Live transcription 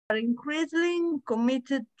are increasingly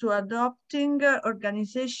committed to adopting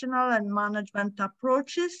organizational and management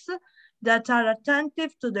approaches that are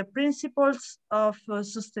attentive to the principles of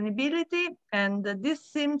sustainability, and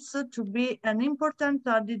this seems to be an important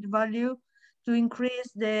added value to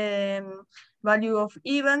increase the value of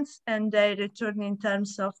events and their return in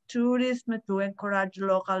terms of tourism to encourage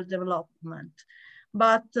local development.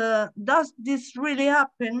 But does this really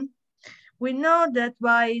happen? We know that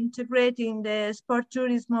by integrating the sport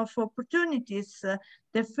tourism of opportunities,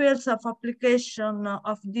 the fields of application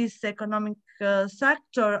of this economic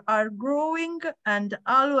sector are growing and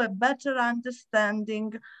allow a better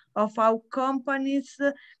understanding of how companies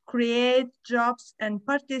create jobs and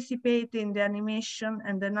participate in the animation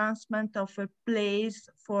and enhancement of a place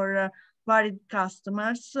for varied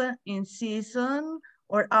customers in season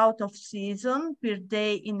or out of season, per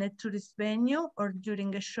day in a tourist venue, or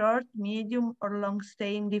during a short, medium, or long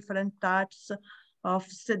stay in different types of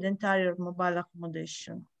sedentary or mobile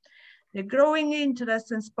accommodation. The growing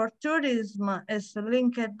interest in sport tourism is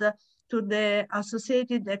linked to the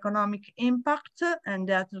associated economic impact and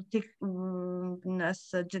the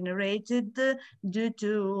attractiveness generated due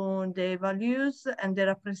to the values and the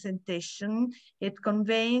representation it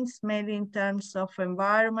conveys, mainly in terms of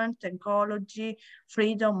environment, ecology,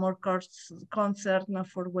 freedom, or concern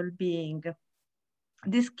for well-being.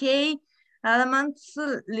 These key elements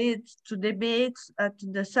lead to debates at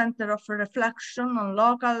the center of reflection on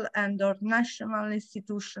local and or national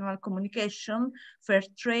institutional communication, fair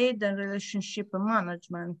trade, and relationship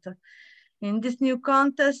management. In this new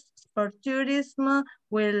context, sport tourism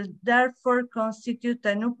will therefore constitute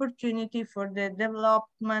an opportunity for the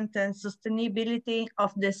development and sustainability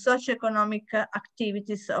of the socioeconomic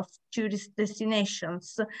activities of tourist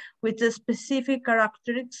destinations with specific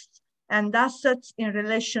characteristics and assets in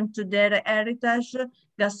relation to their heritage,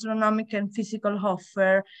 gastronomic and physical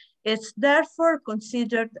offer. It's therefore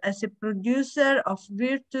considered as a producer of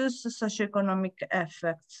virtuous socioeconomic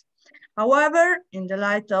effects. However, in the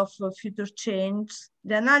light of future change,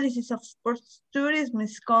 the analysis of sports tourism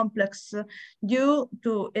is complex due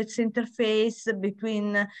to its interface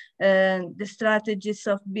between the strategies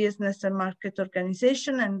of business and market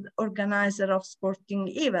organization and organizer of sporting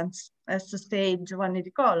events, as stated Giovanni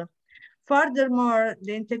Ricola. Furthermore,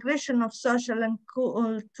 the integration of social and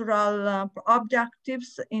cultural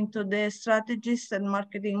objectives into the strategies and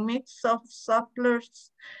marketing mix of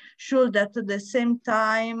suppliers should at the same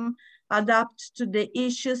time adapt to the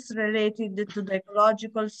issues related to the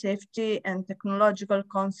ecological safety and technological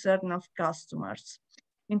concern of customers.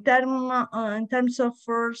 In terms of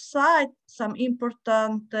foresight, some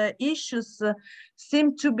important issues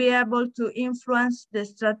seem to be able to influence the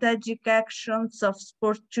strategic actions of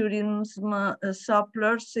sport tourism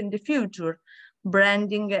suppliers in the future: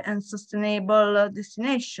 branding and sustainable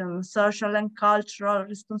destination, social and cultural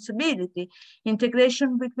responsibility,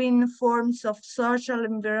 integration between forms of social,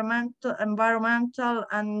 environmental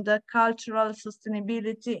and cultural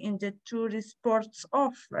sustainability in the tourist sports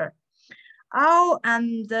offer. How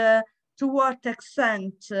and to what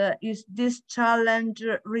extent is this challenge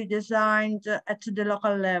redesigned at the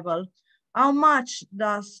local level? How much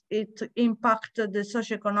does it impact the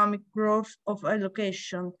socioeconomic growth of a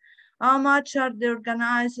location? How much are the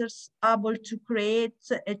organizers able to create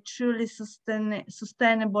a truly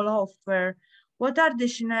sustainable offer? What are the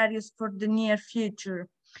scenarios for the near future?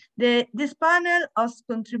 This panel has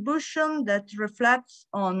contribution that reflects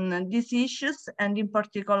on these issues and in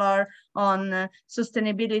particular on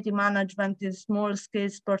sustainability management in small-scale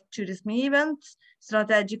sport tourism events,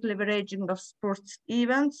 strategic leveraging of sports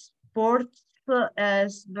events, sports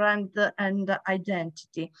as brand and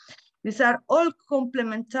identity. These are all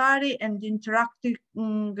complementary and interacting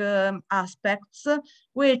aspects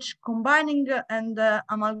which, combining and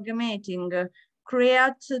amalgamating,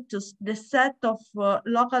 create the set of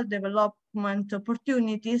local development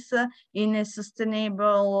opportunities in a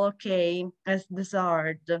sustainable way as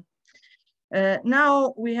desired.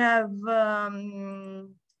 Now we have an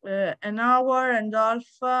hour and a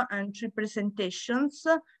half and 3 presentations.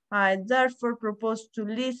 I therefore propose to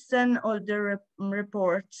listen all the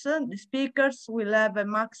reports. The speakers will have a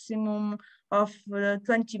maximum of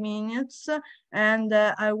 20 minutes, and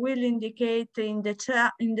I will indicate in the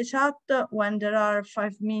chat when there are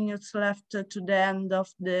 5 minutes left to the end of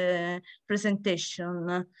the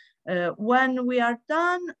presentation. When we are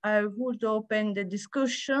done, I would open the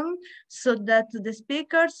discussion so that the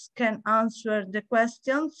speakers can answer the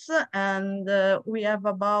questions, and we have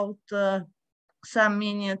about some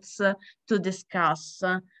minutes to discuss.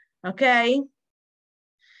 Okay?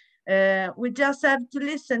 We just have to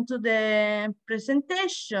listen to the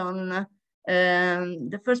presentation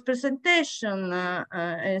The first presentation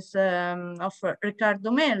is of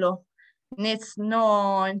Ricardo Melo. Needs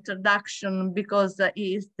no introduction because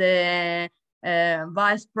he is the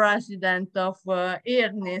vice president of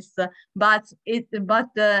IRNIST, but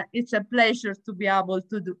it's a pleasure to be able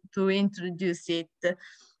to introduce it.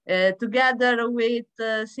 Together with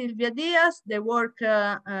SílviaDias, they work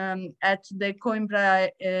at the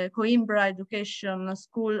Coimbra Education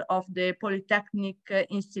School of the Polytechnic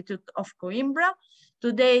Institute of Coimbra.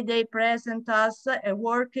 Today, they present us a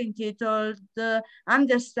work entitled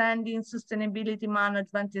Understanding Sustainability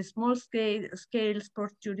Management in Small-Scale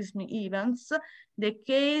Sport Tourism Events, the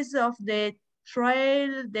case of the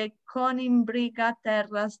trail, the Conímbriga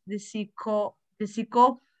Terras de Sicó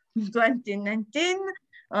 2019,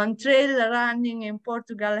 on trail running in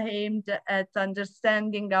Portugal, aimed at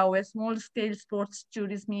understanding how a small-scale sports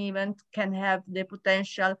tourism event can have the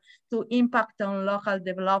potential to impact on local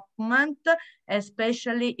development,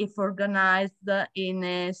 especially if organized in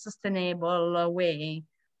a sustainable way.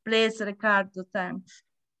 Please, Ricardo, thanks.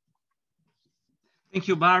 Thank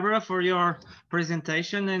you, Barbara, for your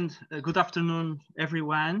presentation, and good afternoon,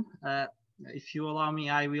 everyone. If you allow me,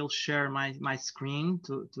 I will share my screen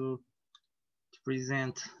to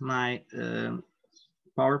present my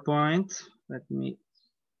PowerPoint. Let me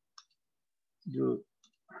do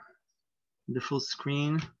the full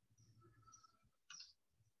screen.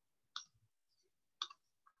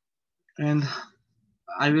 And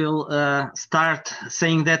I will start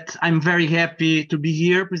saying that I'm very happy to be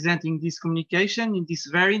here presenting this communication in this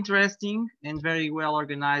very interesting and very well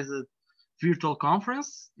organized virtual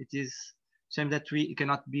conference. It is a shame that we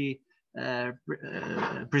cannot be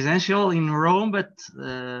presential in Rome, but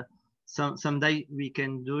someday we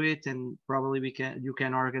can do it, and probably you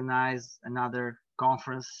can organize another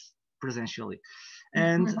conference presentially.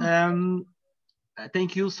 And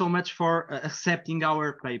thank you so much for accepting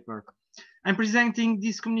our paper. I'm presenting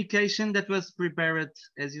this communication that was prepared,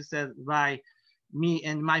 as you said, by me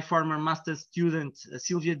and my former master student,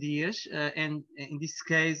 SílviaDias, and in this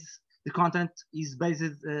case, the content is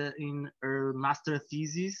based in her master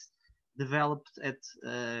thesis developed at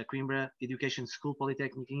Coimbra Education School,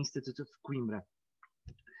 Polytechnic Institute of Coimbra.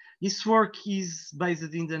 This work is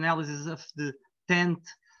based in the analysis of the 10th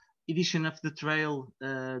edition of the trail,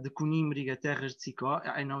 the Conímbriga Terras de Sicó.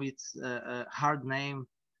 I know it's a hard name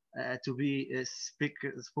to be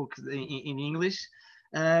spoken in English.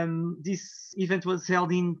 This event was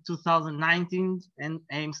held in 2019 and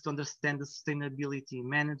aims to understand the sustainability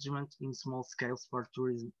management in small-scale sport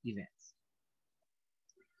tourism events.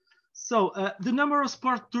 So the number of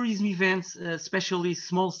sport tourism events, especially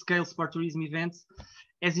small-scale sport tourism events,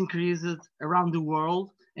 has increased around the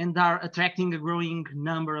world and are attracting a growing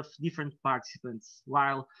number of different participants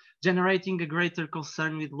while generating a greater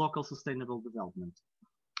concern with local sustainable development.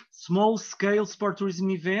 Small-scale sport tourism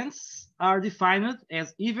events are defined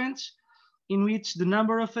as events in which the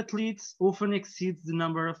number of athletes often exceeds the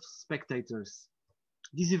number of spectators.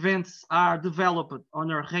 These events are developed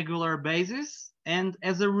on a regular basis and,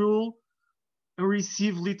 as a rule,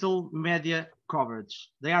 receive little media coverage.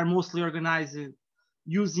 They are mostly organized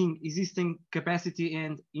using existing capacity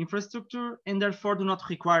and infrastructure, and therefore do not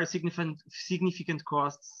require significant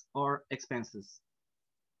costs or expenses.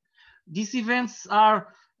 These events are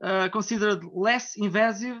considered less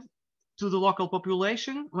invasive to the local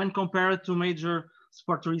population when compared to major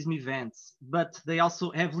sport tourism events, but they also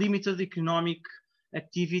have limited economic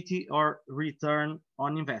activity or return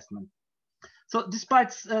on investment. So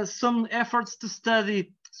despite some efforts to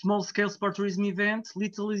study small-scale sport tourism events,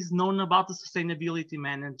 little is known about the sustainability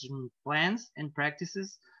management plans and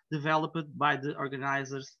practices developed by the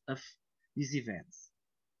organizers of these events.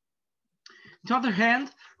 On the other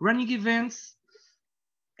hand, running events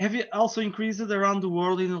have also increased around the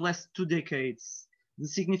world in the last 2 decades. The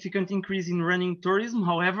significant increase in running tourism,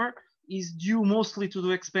 however, is due mostly to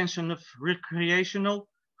the expansion of recreational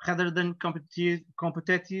rather than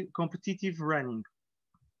competitive running.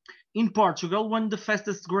 In Portugal, one of the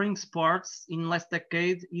fastest growing sports in the last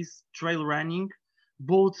decade is trail running,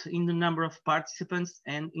 both in the number of participants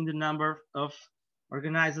and in the number of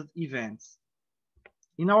organized events.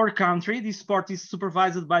 In our country, this sport is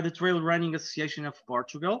supervised by the Trail Running Association of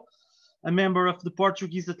Portugal, a member of the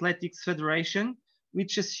Portuguese Athletics Federation,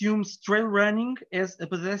 which assumes trail running as a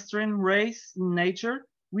pedestrian race in nature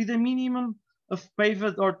with a minimum of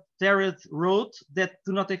paved or tarred roads that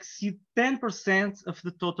do not exceed 10% of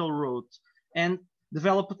the total road and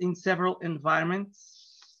developed in several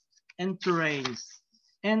environments and terrains.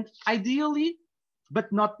 And ideally,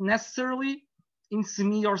 but not necessarily, in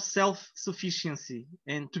semi or self-sufficiency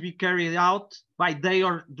and to be carried out by day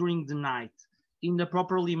or during the night in a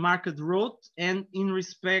properly marked route and in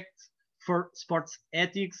respect for sports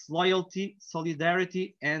ethics, loyalty,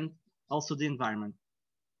 solidarity, and also the environment.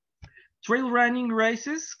 Trail running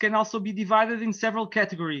races can also be divided in several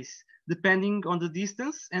categories depending on the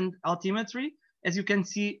distance and altimetry, as you can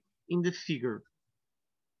see in the figure.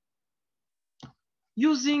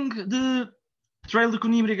 Using the Trail de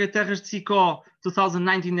Conímbriga Terras de Sicó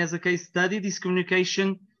 2019 as a case study, this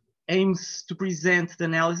communication aims to present the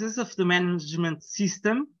analysis of the management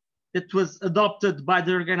system that was adopted by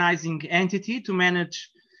the organizing entity to manage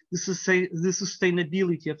the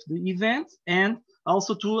sustainability of the event, and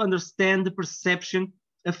also to understand the perception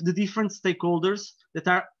of the different stakeholders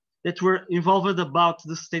that were involved about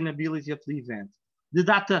the sustainability of the event. The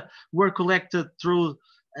data were collected through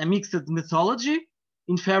a mixed methodology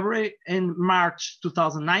in February and March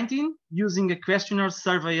 2019, using a questionnaire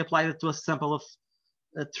survey applied to a sample of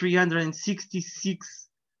 366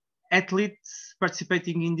 athletes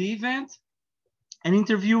participating in the event, an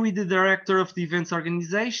interview with the director of the event's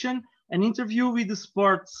organization, an interview with the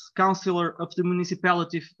sports counselor of the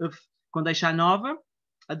municipality of Condeixa Nova,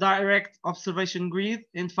 a direct observation grid,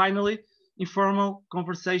 and finally, informal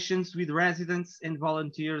conversations with residents and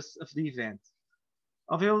volunteers of the event.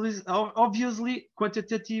 Obviously,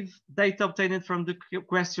 quantitative data obtained from the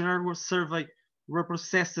questionnaire or survey were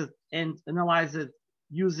processed and analyzed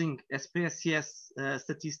using SPSS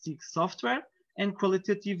statistics software, and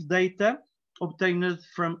qualitative data obtained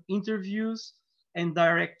from interviews and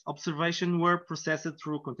direct observation were processed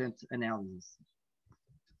through content analysis.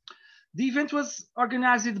 The event was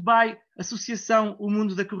organized by Associação O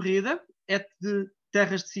Mundo da Corrida at the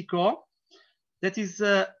Terras de Sicó. That is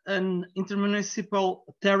an intermunicipal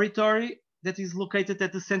territory that is located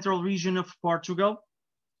at the central region of Portugal,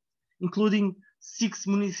 including 6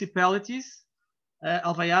 municipalities,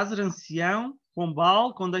 Alvaiazer, Ancião,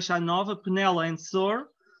 Pombal, Condeixa Nova, Penela, and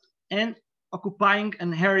Sor, and occupying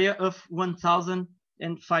an area of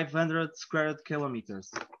 1,500 square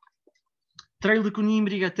kilometers. Trail de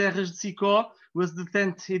Conímbriga Terras de Sicó was the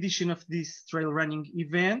 10th edition of this trail running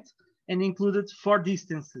event and included 4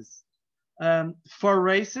 distances, 4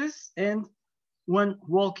 races, and 1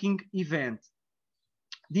 walking event.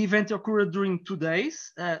 The event occurred during 2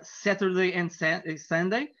 days, Saturday and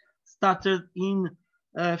Sunday, started in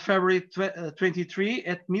February 23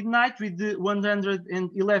 at midnight with the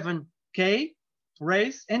 111K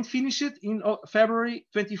race and finished in February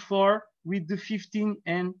 24 with the 15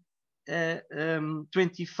 and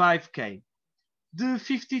 25K. The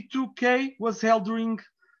 52K was held during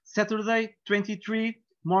Saturday 23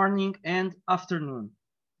 morning and afternoon,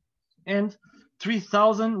 and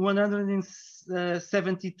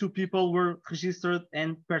 3,172 people were registered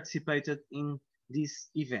and participated in this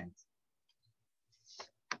event.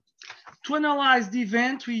 To analyze the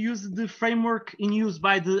event, we used the framework in use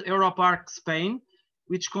by the Europark Spain,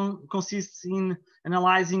 which consists in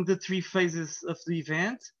analyzing the 3 phases of the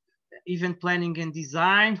event: event planning and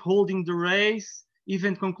design, holding the race,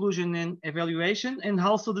 event conclusion and evaluation, and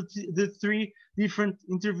also the 3 different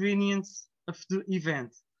intervenients of the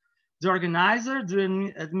event: the organizer, the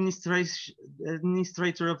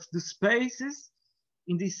administrator of the spaces,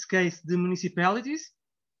 in this case the municipalities,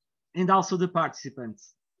 and also the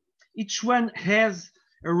participants. Each one has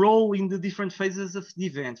a role in the different phases of the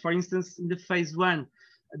event. For instance, in the phase 1,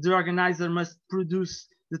 the organizer must produce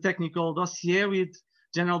the technical dossier with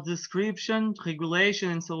general description,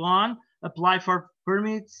 regulation, and so on, apply for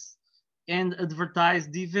permits, and advertise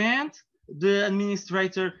the event. The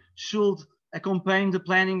administrator should accompany the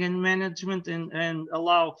planning and management and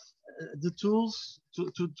allow the tools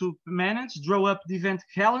to manage, draw up the event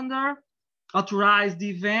calendar, authorize the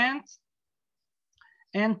event,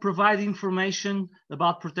 and provide information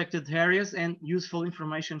about protected areas and useful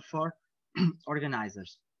information for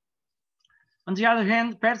organizers. On the other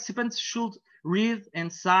hand, participants should read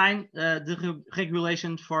and sign the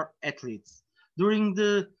regulation for athletes. During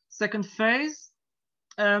the second phase,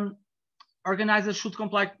 organizers should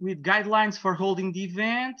comply with guidelines for holding the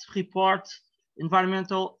event, report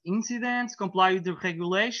environmental incidents, comply with the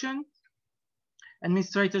regulation.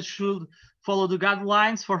 Administrators should follow the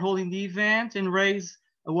guidelines for holding the event and raise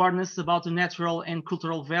awareness about the natural and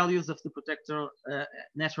cultural values of the protected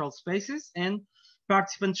natural spaces, and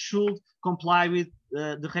participants should comply with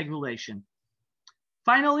the regulation.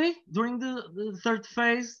 Finally, during the third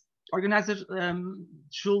phase, organizers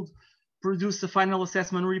should produce a final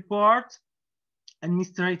assessment report.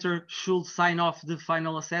 Administrator should sign off the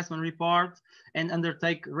final assessment report and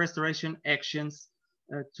undertake restoration actions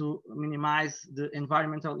to minimize the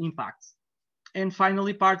environmental impacts. And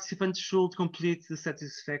finally, participants should complete the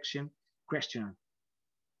satisfaction questionnaire.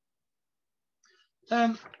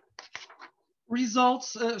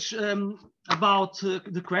 Results about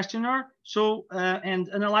the questionnaire show, and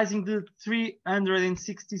analyzing the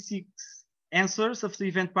 366 answers of the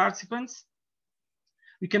event participants,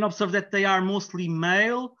 we can observe that they are mostly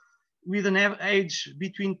male, with an age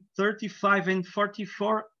between 35 and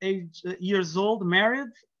 44 years old, married,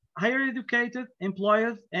 higher educated,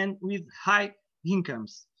 employed, and with high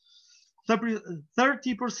incomes.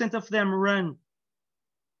 30% of them run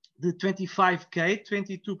the 25K,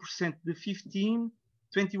 22% the 15,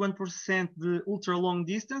 21% the ultra long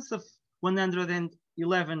distance of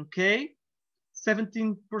 111K,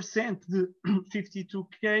 17% the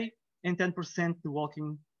 52K, and 10% the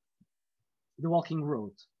walking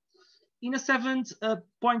road. In a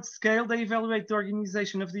 7-point scale, they evaluate the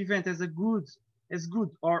organization of the event as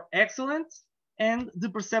good or excellent, and the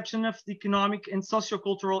perception of the economic and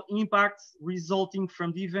sociocultural impacts resulting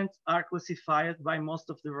from the event are classified by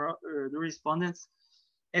most of the respondents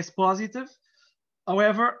as positive.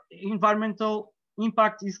 However, environmental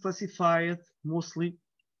impact is classified mostly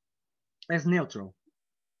as neutral.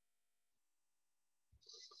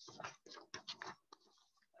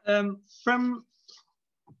 From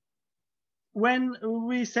when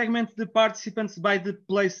we segment the participants by the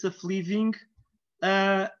place of living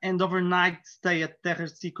and overnight stay at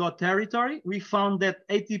Terras Sicó territory, we found that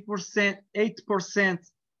 8%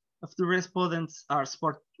 of the respondents are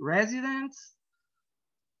sport residents,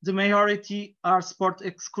 the majority are sport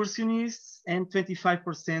excursionists, and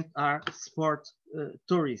 25% are sport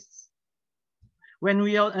tourists. When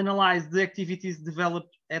we analyze the activities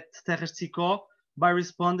developed at Terras Sicó by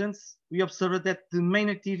respondents, we observed that the main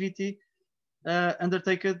activity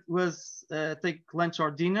undertaken was take lunch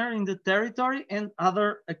or dinner in the territory, and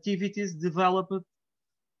other activities developed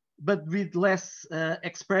but with less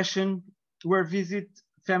expression were visit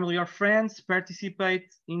family or friends,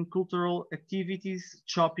 participate in cultural activities,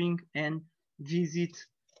 shopping, and visit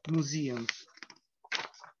museums.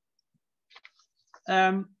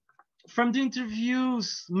 From the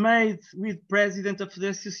interviews made with president of the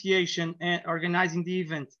association organizing the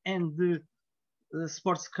event and the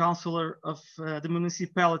sports counselor of the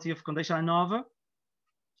municipality of Condeixa Nova,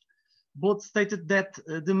 both stated that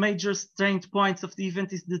the major strength points of the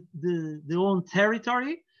event is the own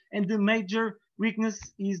territory, and the major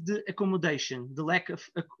weakness is the accommodation, the lack of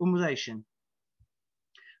accommodation.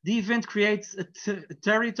 The event creates a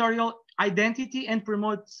territorial identity and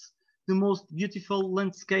promotes the most beautiful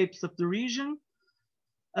landscapes of the region.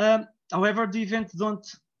 However, the events don't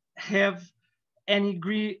have any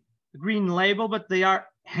green label, but they are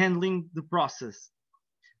handling the process.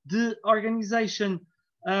 The organization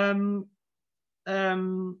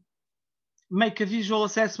make a visual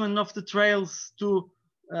assessment of the trails to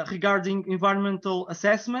regarding environmental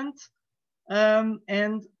assessment,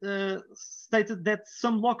 and stated that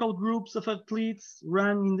some local groups of athletes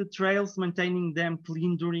run in the trails, maintaining them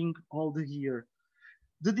clean during all the year.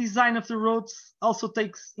 The design of the roads also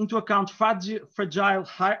takes into account fragile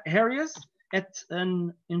areas at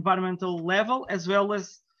an environmental level as well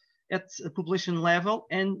as at a population level,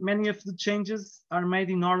 and many of the changes are made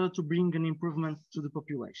in order to bring an improvement to the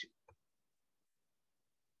population.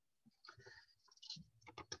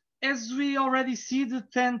 As we already see, the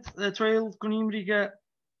 10th Trail Conímbriga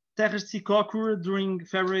Terras Sicó occurred during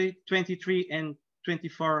February 23 and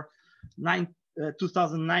 24,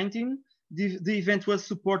 2019. The event was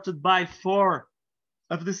supported by 4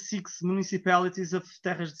 of the 6 municipalities of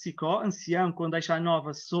Terras Sicó, Ancião, Condeixa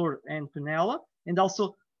Nova, Sor, and Penela, and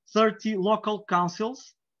also 30 local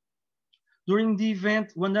councils. During the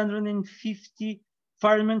event, 150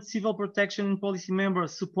 firemen, civil protection, and police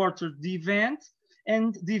members supported the event,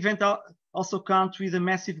 and the event also counts with a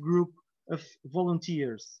massive group of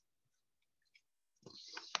volunteers.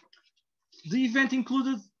 The event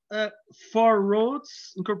included 4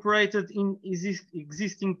 roads incorporated in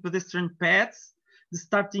existing pedestrian paths. The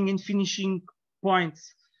starting and finishing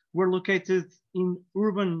points were located in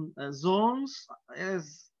urban zones,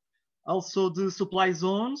 as also the supply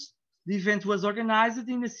zones. The event was organized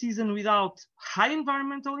in a season without high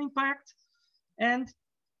environmental impact, and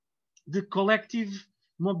the collective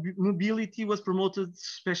mobility was promoted,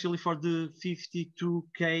 especially for the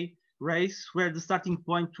 52K race, where the starting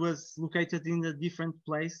point was located in a different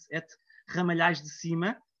place at Ramalhais de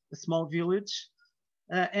Cima, a small village,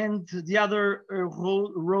 and the other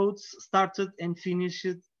roads started and finished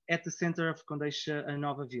at the center of Condeixa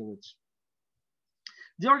Nova village.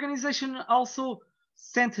 The organization also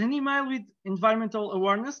sent an email with environmental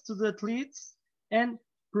awareness to the athletes and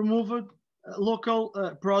promoted local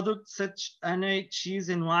products such honey, cheese,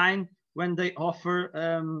 and wine when they offer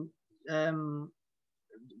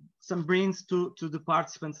some drinks to the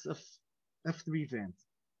participants of the event.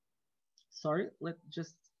 Sorry, let's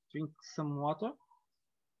just drink some water.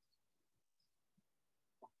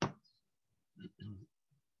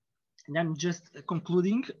 And I'm just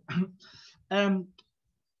concluding.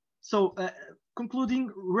 Concluding,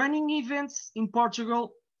 running events in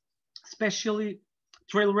Portugal, especially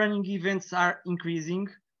trail running events, are increasing.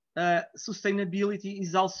 Sustainability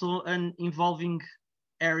is also an evolving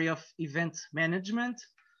area of event management.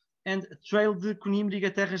 And Trail de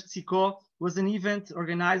Conímbriga Terras de Sicó was an event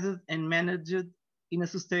organized and managed in a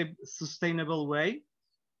sustainable way,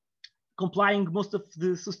 complying most of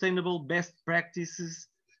the sustainable best practices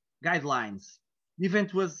guidelines. The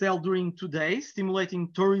event was held during 2 days,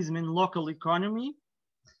 stimulating tourism and local economy.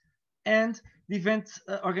 And the event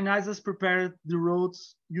organizers prepared the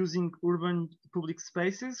roads using urban public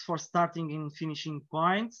spaces for starting and finishing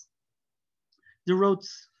points. The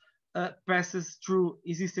roads passes through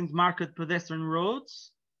existing market pedestrian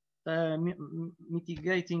roads,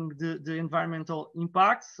 mitigating the environmental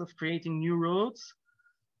impacts of creating new roads.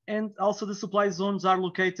 And also the supply zones are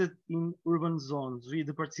located in urban zones with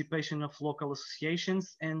the participation of local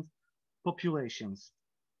associations and populations.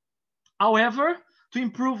 However, to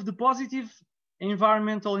improve the positive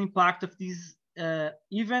environmental impact of this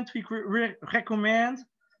event, we recommend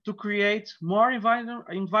to create more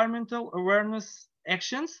environmental awareness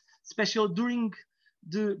actions, especially during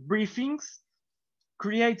the briefings,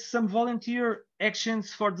 create some volunteer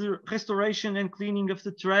actions for the restoration and cleaning of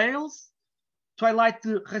the trails, to highlight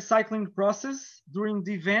the recycling process during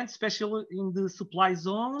the event, especially in the supply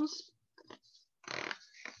zones,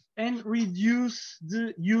 and reduce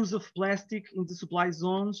the use of plastic in the supply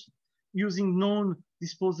zones using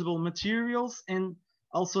non-disposable materials, and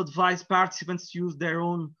also advise participants to use their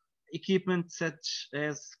own equipment such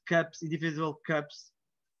as cups, individual cups.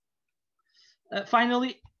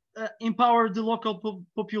 Finally, empower the local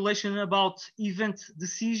population about event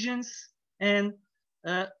decisions, and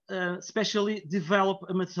especially develop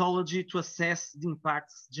a methodology to assess the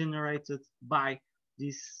impacts generated by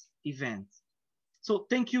this event. So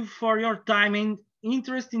thank you for your time and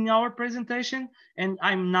interest in our presentation, and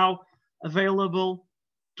I'm now available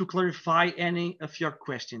to clarify any of your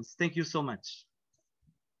questions. Thank you so much.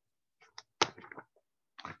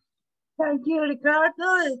 Thank you, Ricardo.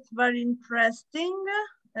 It's very interesting.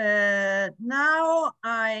 Now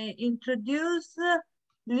I introduce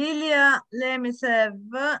Lilia, Lemesev,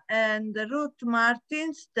 and Rute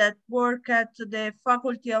Martins that work at the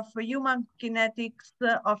Faculty of Human Kinetics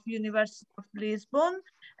of University of Lisbon,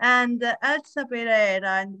 and Elsa,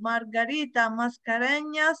 Pereira, and Margarida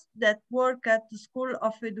Mascarenhas that work at the School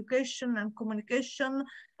of Education and Communication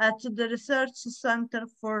at the Research Center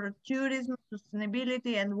for Tourism,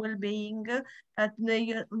 Sustainability and Well-being at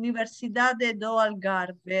the Universidade do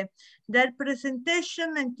Algarve. Their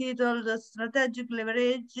presentation, entitled Strategic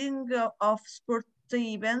Leveraging of Sport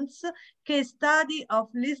Events, Case Study of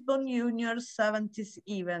Lisbon Juniors 70th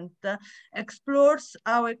Event, explores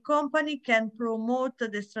how a company can promote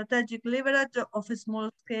the strategic leverage of a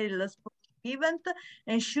small-scale sport event,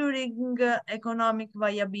 ensuring economic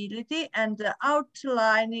viability and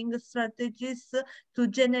outlining strategies to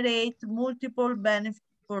generate multiple benefits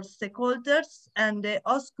for stakeholders and the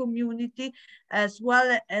host community, as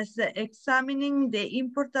well as examining the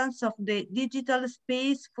importance of the digital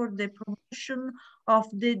space for the promotion of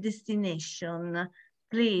the destination.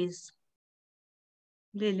 Please,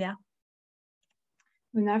 Lilia.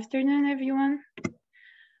 Good afternoon, everyone.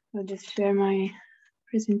 I'll just share my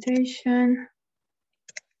presentation.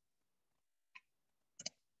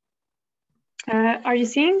 Are you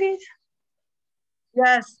seeing it?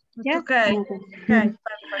 Yes. Yes? Okay. Okay.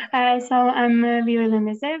 So I'm Lilia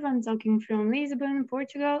Lemesev. I'm talking from Lisbon,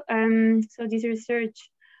 Portugal. So this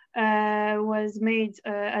research was made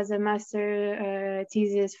as a master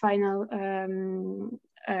thesis final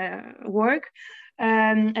work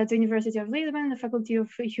at the University of Lisbon, the Faculty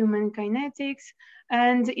of Human Kinetics,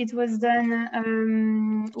 and it was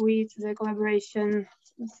done with the collaboration,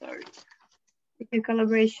 the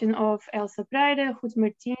collaboration of Elsa, Pereira, Rute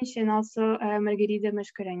Martins, and also Margarida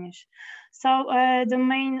Mascarenhas. So the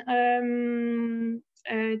main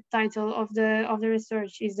title of the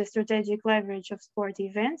research is the strategic leverage of sport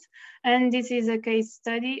events, and this is a case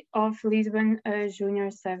study of Lisbon Junior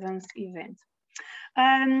 7th event.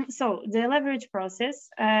 So the leverage process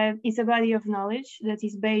is a body of knowledge that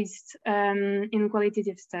is based in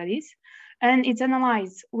qualitative studies, and it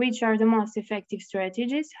analyzes which are the most effective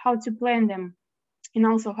strategies, how to plan them, and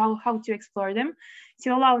also how to explore them. to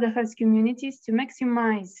allow the host communities to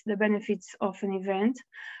maximize the benefits of an event.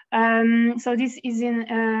 So this is in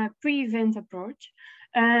a pre-event approach,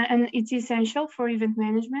 and it's essential for event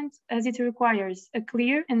management as it requires a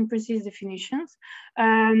clear and precise definitions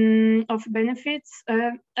of benefits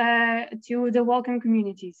to the welcome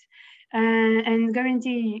communities, and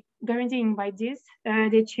guaranteeing by this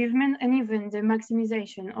the achievement and even the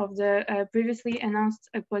maximization of the previously announced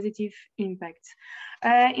positive impacts.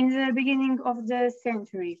 In the beginning of the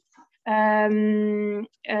century,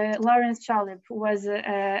 Lawrence Chalep was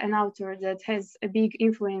an author that has a big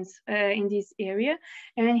influence in this area,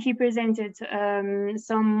 and he presented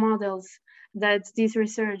some models that this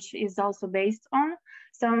research is also based on.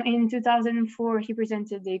 So in 2004, he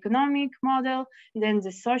presented the economic model, then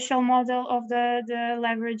the social model of the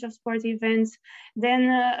leverage of sport events.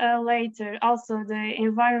 Then later, also the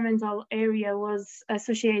environmental area was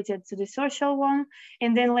associated to the social one.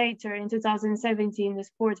 And then later in 2017, the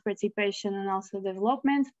sports participation and also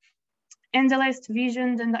development. And the last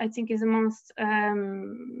vision, then I think is the most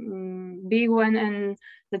big one and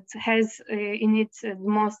that has in it the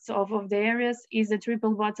most of the areas is the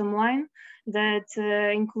triple bottom line that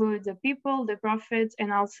include the people, the profit,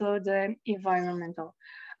 and also the environment.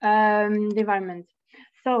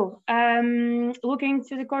 So looking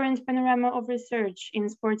to the current panorama of research in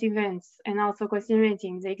sport events and also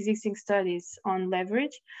considering the existing studies on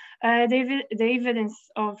leverage, the evidence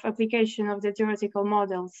of application of the theoretical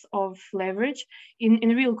models of leverage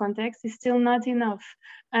in real context is still not enough.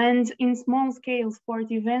 And in small scale sport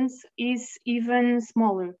events is even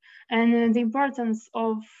smaller. And the importance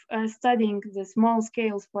of studying the small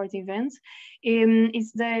scale sport events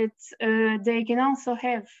is that they can also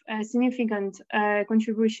have a significant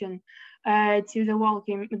contribution to the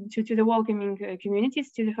welcoming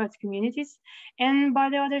communities, to the host communities. And by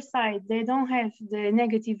the other side, they don't have the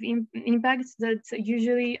negative impacts that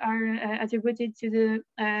usually are attributed to the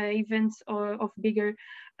events of bigger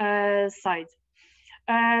size.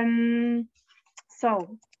 The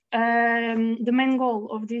main goal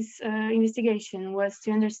of this investigation was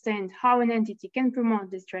to understand how an entity can promote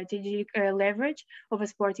the strategic leverage of a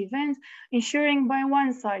sport event, ensuring by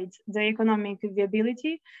one side the economic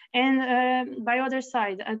viability and by other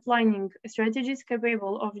side outlining strategies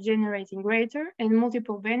capable of generating greater and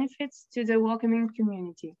multiple benefits to the welcoming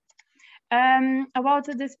community. About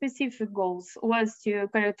the specific goals was to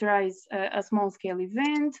characterize a small-scale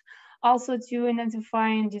event, also to identify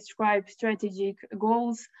and describe strategic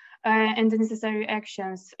goals and the necessary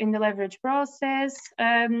actions in the leverage process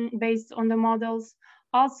based on the models,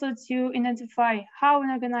 also to identify how an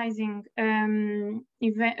organizing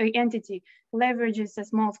entity leverages a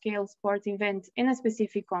small-scale sport event in a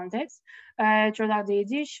specific context, throughout the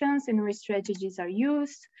editions in which strategies are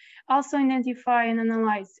used, also identify and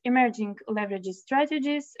analyze emerging leverage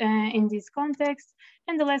strategies in this context,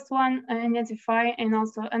 and the last one, identify and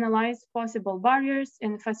also analyze possible barriers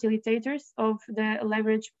and facilitators of the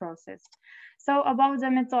leverage process. So about the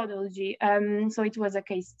methodology, so it was a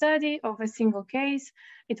case study of a single case.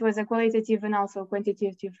 It was a qualitative and also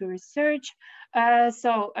quantitative research.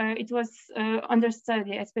 It was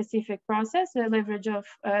understudy a specific process, the leverage of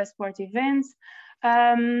sport events.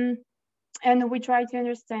 And we try to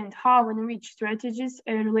understand how and which strategies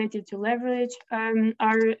related to leverage are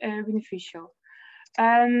beneficial.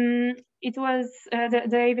 It was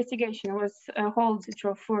the investigation was held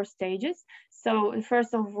through 4 stages. So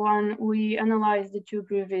first of one, we analyzed the 2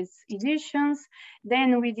 previous editions.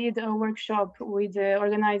 Then we did a workshop with the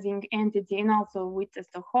organizing entity and also with the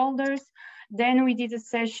stakeholders. Then we did a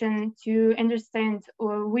session to understand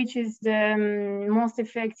which is the most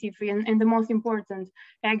effective and the most important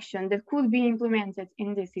action that could be implemented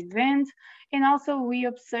in this event. And also we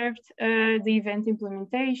observed the event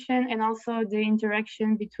implementation and also the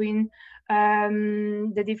interaction between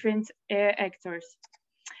the different actors.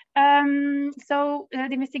 The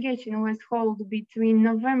investigation was held between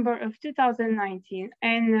November of 2019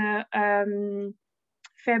 and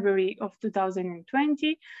February of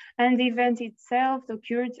 2020, and the event itself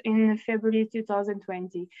occurred in February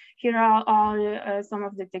 2020. Here are some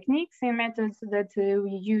of the techniques and methods that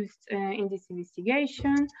we used in this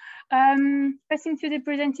investigation. Passing to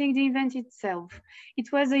presenting the event itself.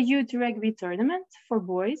 It was a youth rugby tournament for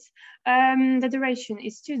boys. The duration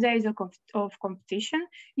is 2 days of competition.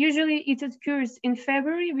 Usually it occurs in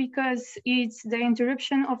February because it's the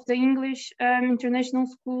interruption of the English international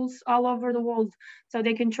schools all over the world. So they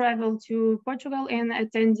they can travel to Portugal and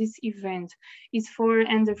attend this event. It's for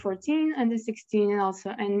under 14, under 16, and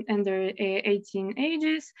also under 18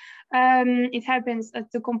 ages. It happens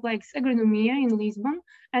at the complex Agronomia in Lisbon,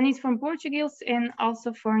 and it's from Portuguese and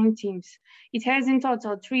also foreign teams. It has in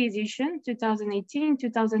total 3 editions, 2018,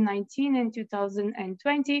 2019, and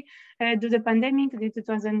 2020. Due to the pandemic, the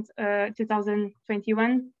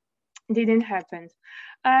 2021 didn't happen.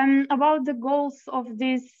 About the goals of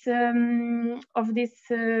this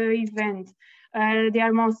event, they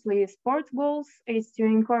are mostly sport goals. It's to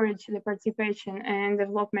encourage the participation and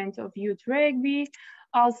development of youth rugby,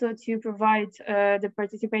 also to provide the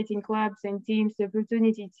participating clubs and teams the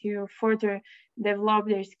opportunity to further develop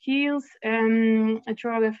their skills,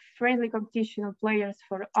 through a friendly competition of players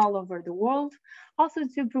for all over the world, also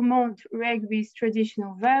to promote rugby's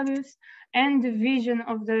traditional values. And the vision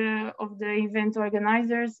of the event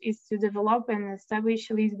organizers is to develop and establish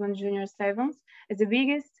Lisbon Junior Sevens as the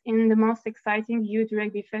biggest and the most exciting youth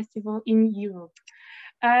rugby festival in Europe.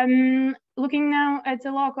 Looking now at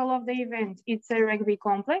the local of the event, it's a rugby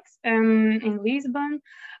complex in Lisbon.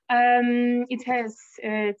 It has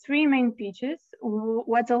 3 main pitches,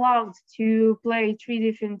 what allowed to play 3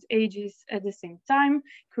 different ages at the same time,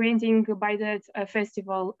 creating by that a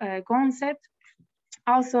festival concept.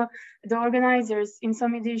 Also, the organizers in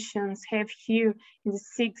some editions have here in the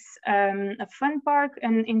 6 a fun park,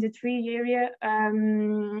 and in the 3 area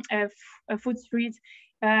a food street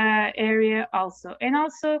area also. And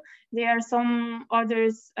also there are some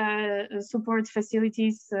others support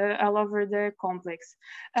facilities all over the complex.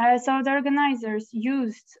 So the organizers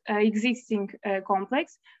used existing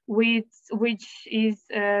complex, which is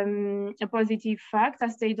a positive fact,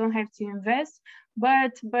 as they don't have to invest.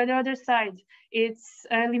 But by the other side, it's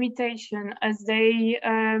a limitation, as they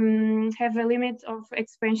have a limit of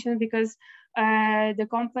expansion, because the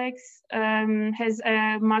complex has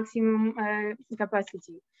a maximum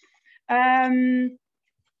capacity.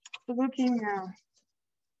 Looking now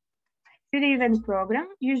to the event program,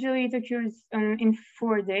 usually it occurs in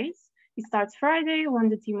 4 days. It starts Friday when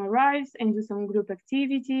the team arrives and do some group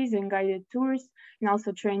activities and guided tours, and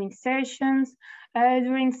also training sessions.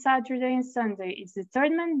 During Saturday and Sunday, it's the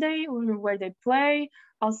tournament day where they play,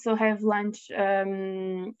 also have lunch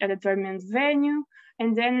at the tournament venue.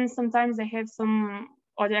 And then sometimes they have some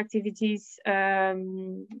other activities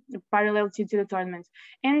parallel to the tournament.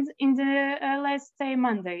 And in the last day,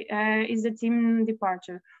 Monday, is the team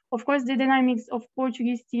departure. Of course, the dynamics of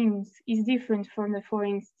Portuguese teams is different from the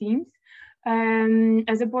foreign teams,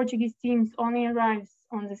 as the Portuguese teams only arrives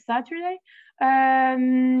on the Saturday,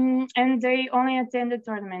 and they only attend the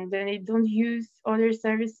tournament. They don't use other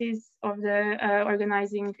services of the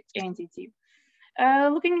organizing entity.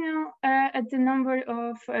 Looking now at the number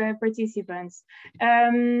of participants,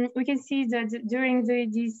 we can see that during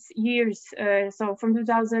these years, so from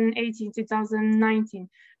 2018 to 2019,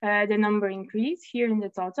 the number increased here in the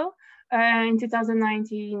total. In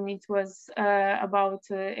 2019, it was about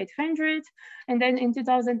 800, and then in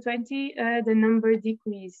 2020, the number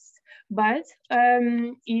decreased. But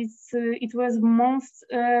it was most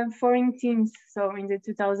foreign teams. So in the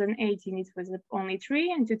 2018, it was only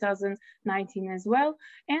 3, in 2019 as well.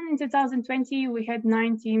 And in 2020, we had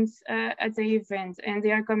 9 teams at the event, and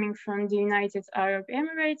they are coming from the United Arab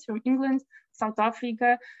Emirates, from England, South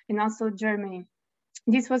Africa, and also Germany.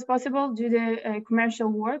 This was possible due to the commercial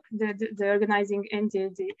work that the organizing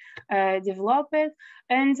entity developed,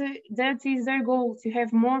 and that is their goal, to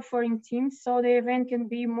have more foreign teams so the event can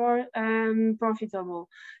be more profitable.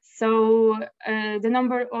 So the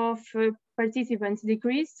number of participants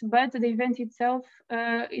decreased, but the event itself,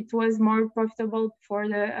 it was more profitable for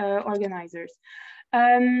the organizers.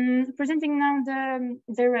 Presenting now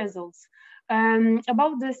the results.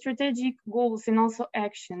 About the strategic goals and also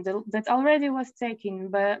action that already was taken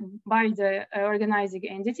by the organizing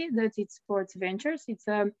entity, that it's Sports Ventures. It's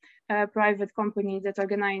a private company that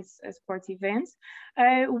organizes sport events.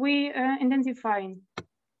 We identified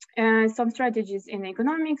some strategies in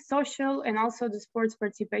economic, social, and also the sports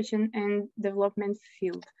participation and development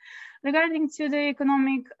field. Regarding to the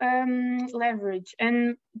economic leverage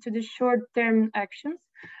and to the short-term actions,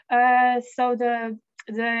 so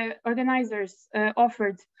the organizers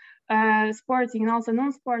offered sporting and also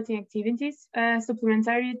non-sporting activities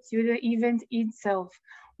supplementary to the event itself.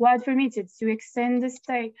 what permitted to extend the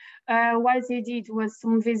stay. What they did was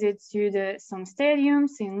some visits to some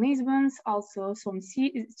stadiums in Lisbon, also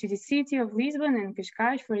to the city of Lisbon and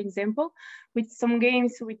Cascais, for example, with some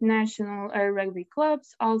games with national rugby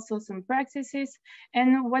clubs, also some practices. And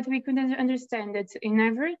what we could understand that in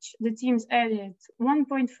average, the teams added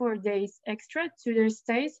 1.4 days extra to their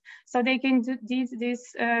stays so they can do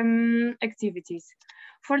these activities.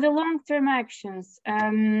 For the long-term actions,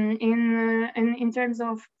 in terms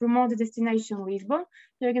of promote the destination Lisbon,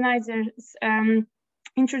 the organizers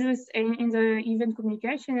introduced in the event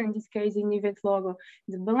communication, in this case in the event logo,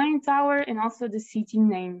 the Belém Tower and also the city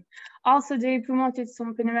name. Also, they promoted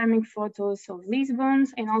some panoramic photos of Lisbon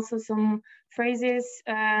and also some phrases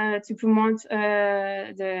to promote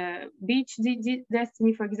the beach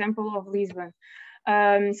destiny, for example, of Lisbon.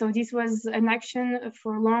 So this was an action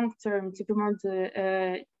for long term to promote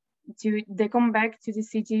the comeback to the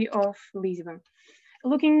city of Lisbon.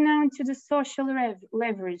 Looking now to the social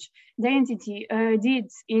leverage, the entity did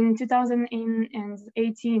in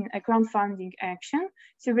 2018 a crowdfunding action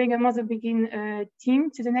to bring a Mozambican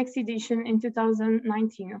team to the next edition in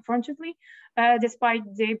 2019. Unfortunately, despite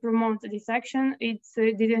they promote this action, it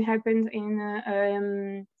didn't happen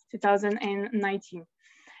in 2019.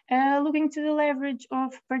 Looking to the leverage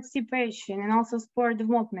of participation and also sport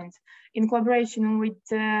development in collaboration with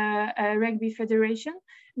the Rugby Federation,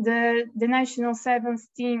 the national sevens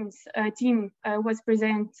team was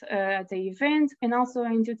present at the event, and also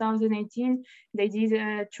in 2018 they did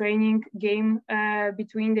a training game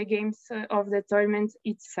between the games of the tournament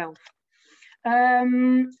itself.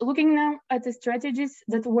 Looking now at the strategies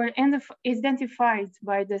that were identified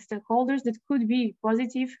by the stakeholders that could be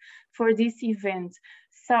positive for this event.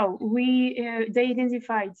 So they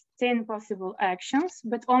identified 10 possible actions,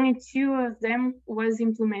 but only 2 of them was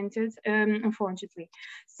implemented, unfortunately.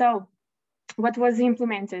 So what was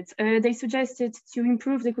implemented? They suggested to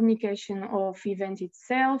improve the communication of event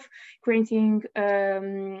itself, creating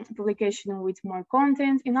publication with more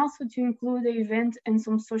content, and also to include the event and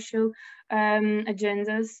some social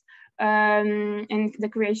agendas, and the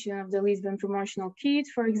creation of the Lisbon promotional kit,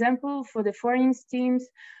 for example, for the foreign teams,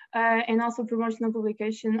 and also promotional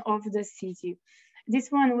publication of the city. This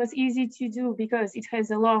one was easy to do because it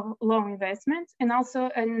has a low investment and also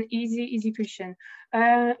an easy execution.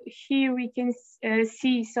 Here we can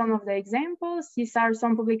see some of the examples. These are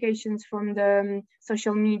some publications from the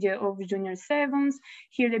social media of Junior Sevens.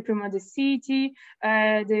 Here they promote the city,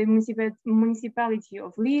 the municipality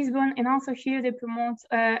of Lisbon, and also here they promote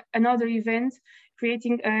another event,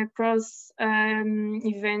 creating a cross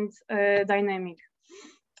event dynamic.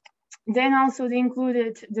 Then also they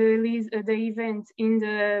included the event in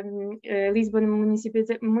the Lisbon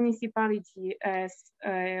municipality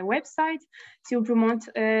website to promote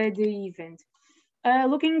the event.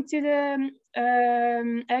 Looking to the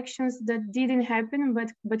actions that didn't happen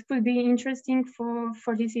but could be interesting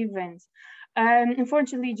for this event.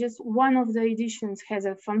 Unfortunately, just one of the editions has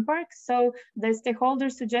a fun park, so the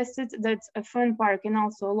stakeholders suggested that a fun park and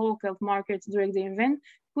also a local market during the event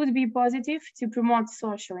could be positive to promote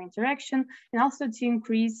social interaction and also to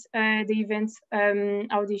increase the event's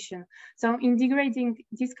audition. So integrating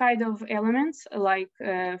this kind of elements like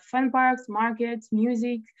fun parks, markets,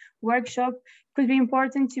 music, workshop could be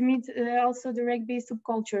important to meet also the rugby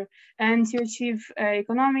subculture and to achieve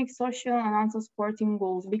economic, social, and also sporting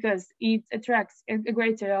goals, because it attracts a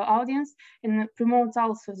greater audience and promotes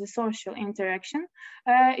also the social interaction.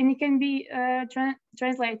 And it can be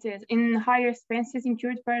translated in higher expenses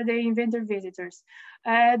incurred by the inventor visitors.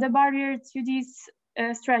 The barrier to this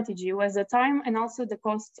strategy was the time and also the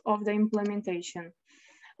cost of the implementation.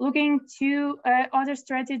 Looking to other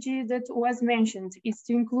strategy that was mentioned is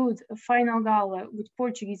to include a final gala with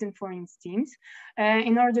Portuguese and foreign teams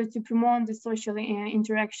in order to promote the social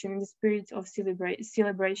interaction in the spirit of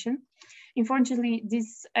celebration. Unfortunately,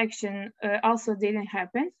 this action also didn't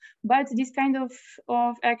happen, but this kind of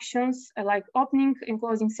actions like opening and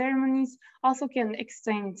closing ceremonies also can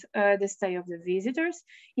extend the stay of the visitors,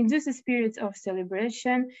 induce a spirit of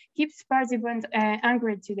celebration, keeps participants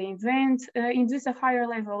anchored to the event, induce a higher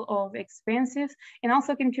level of expenses, and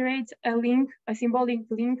also can create a symbolic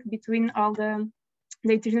link between all the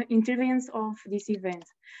interventions of this event.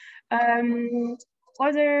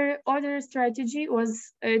 Other strategy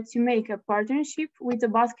was to make a partnership with the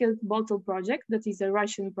basketball project, that is a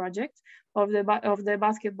Russian project of the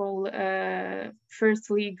basketball first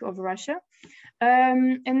league of Russia.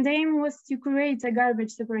 And the aim was to create a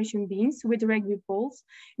garbage separation bins with rugby poles,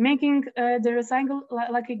 making the recycle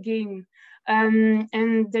like a game.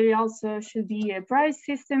 And there also should be a prize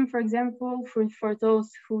system, for example, for those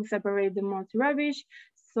who separate the most rubbish.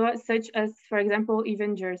 such as, for example,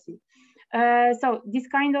 even Jesi. So this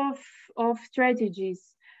kind of strategies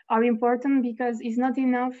are important because it's not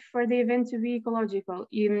enough for the event to be ecological.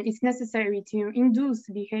 It's necessary to induce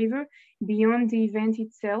behavior beyond the event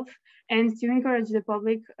itself and to encourage the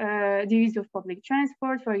public, the use of public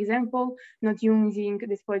transport, for example, not using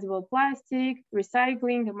disposable plastic,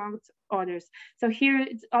 recycling, amongst others. So here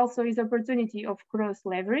it also is opportunity of cross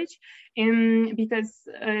leverage, because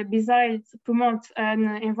besides promote an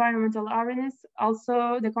environmental awareness,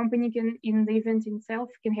 also the company can, in the event itself,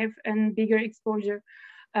 can have a bigger exposure.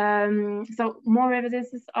 So more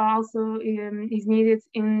evidences are also is needed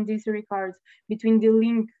in this regard between the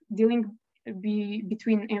link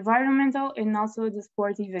between environmental and also the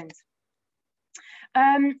sport events.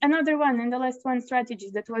 Another one, and the last one, strategy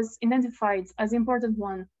that was identified as important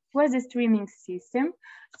one was the streaming system.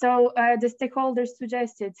 So the stakeholders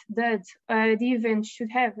suggested that the event should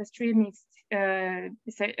have a streaming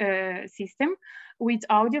system with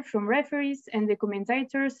audio from referees and the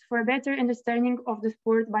commentators for a better understanding of the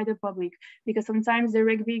sport by the public, because sometimes the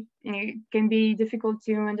rugby can be difficult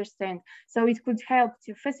to understand. So it could help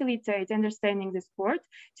to facilitate understanding the sport,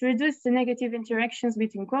 to reduce the negative interactions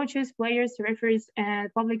between coaches, players, referees,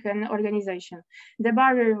 and public and organization. The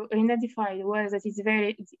barrier identified was that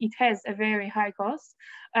it has a very high cost,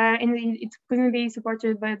 and it couldn't be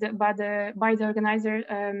supported by the organizer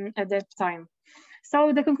at that time.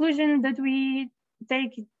 So the conclusion that we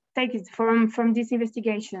take it from this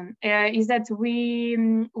investigation is that we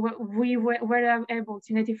were able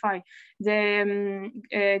to identify the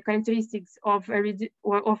characteristics of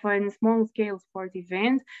a small scale sport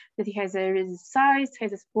event, that it has a size,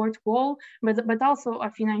 has a sport goal, but also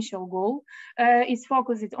a financial goal. It's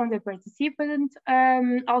focused on the participant.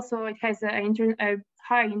 Also, it has a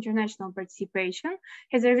high international participation,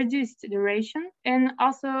 has a reduced duration, and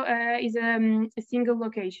also is a single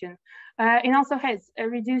location, and also has a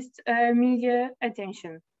reduced media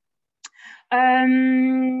attention.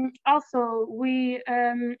 Also, we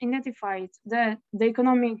identified that the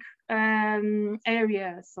economic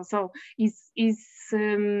area is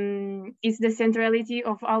the centrality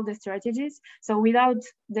of all the strategies. So without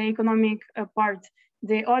the economic part,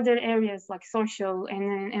 the other areas like social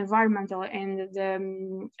and environmental and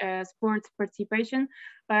the sports participation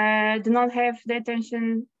do not have the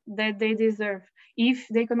attention that they deserve if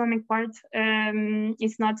the economic part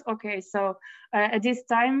is not okay. So at this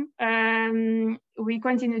time, we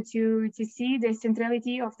continue to see the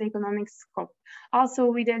centrality of the economic scope. Also,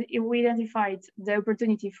 we identified the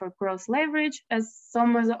opportunity for cross leverage, as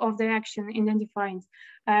some of the action identified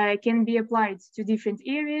can be applied to different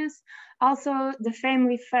areas. Also, the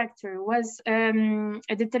family factor was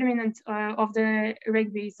a determinant of the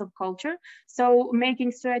rugby subculture. So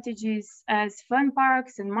making strategies as fun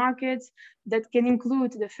parks and markets that can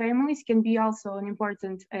include the families can be also an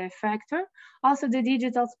important factor. Also, the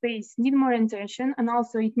digital space need more attention, and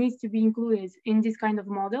also it needs to be included in this kind of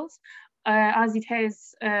models, as it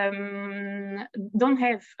has don't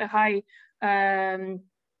have a high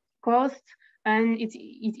cost, and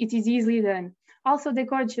it is easily done. Also, the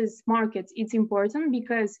coaches market, it's important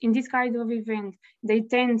because in this kind of event, they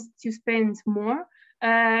tend to spend more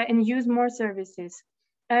and use more services.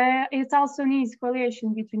 It also needs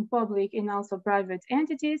coalition between public and also private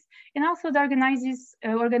entities, and also the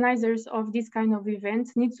organizers of this kind of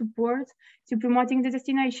events need support to promoting the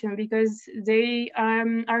destination, because they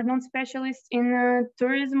are not specialists in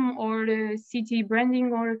tourism or city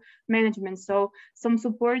branding or management. So some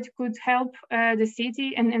support could help the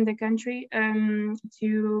city and the country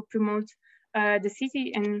to promote the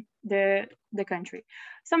city and the country.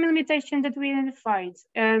 Some limitation that we identified,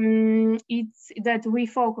 it's that we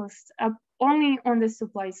focused only on the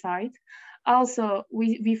supply side. Also,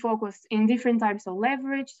 we focused in different types of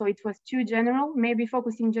leverage, so it was too general. Maybe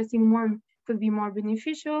focusing just in one could be more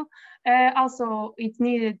beneficial. Also, it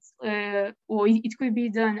needed, or it could be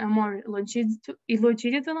done a more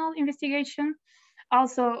longitudinal investigation.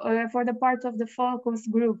 Also, for the part of the focus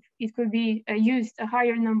group, it could be used a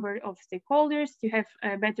higher number of stakeholders to have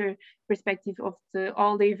a better perspective of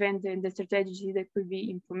all the event and the strategy that could be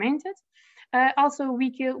implemented. Also, we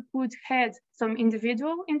could have some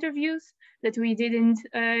individual interviews that we didn't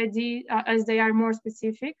do, as they are more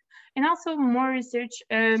specific. And also more research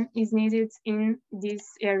is needed in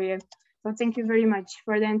this area. So thank you very much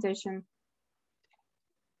for the attention.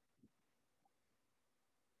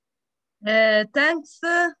 Thanks,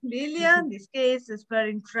 Lilia. This case is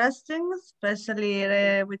very interesting,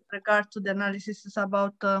 especially with regard to the analysis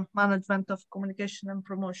about management of communication and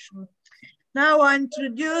promotion. Now I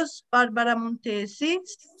introduce Barbara Montesi,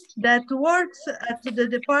 that works at the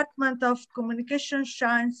Department of Communication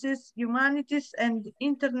Sciences, Humanities and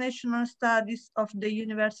International Studies of the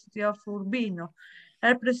University of Urbino.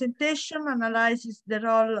 Her presentation analyzes the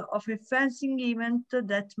role of a fencing event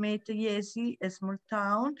that made Jesi, a small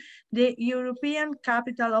town, the European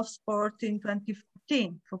capital of sport in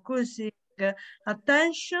 2014, focusing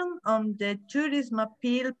attention on the tourism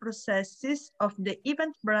appeal processes of the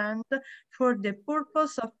event brand for the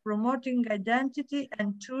purpose of promoting identity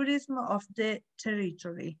and tourism of the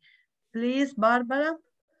territory. Please, Barbara.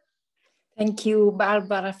 Thank you,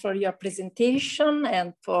 Barbara, for your presentation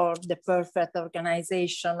and for the perfect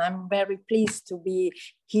organization. I'm very pleased to be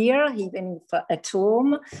here, even if at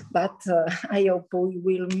home, but I hope we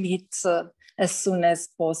will meet as soon as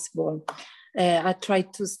possible. I try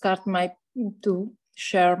to start to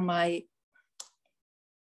share my,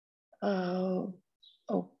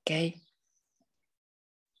 okay.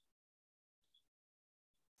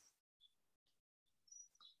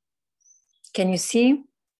 Can you see?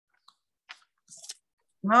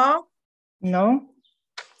 No? No?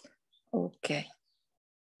 Okay.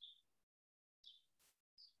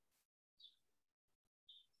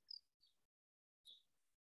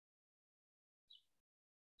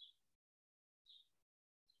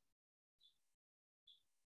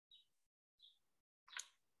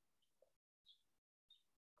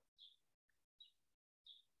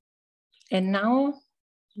 And now?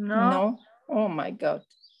 No? No? Oh my God.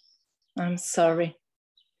 I'm sorry.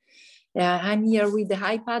 Yeah, I'm here with the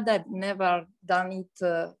iPad. I've never done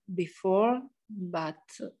it before, but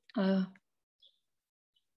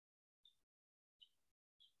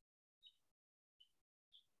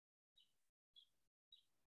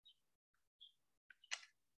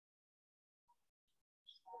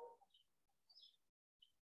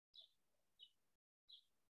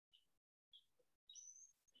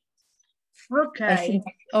Okay.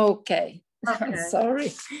 Okay. Okay.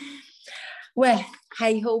 Sorry. Well,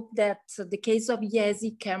 I hope that the case of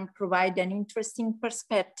Jesi can provide an interesting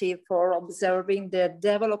perspective for observing the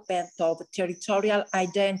development of territorial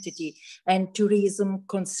identity and tourism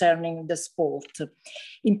concerning the sport.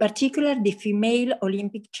 In particular, the female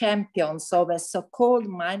Olympic champions of a so-called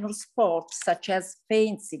minor sport, such as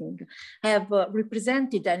fencing, have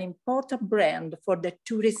represented an important brand for the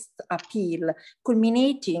tourist appeal,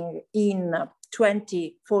 culminating in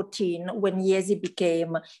 2014 when Jesi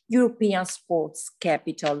became European sports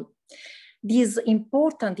capital. This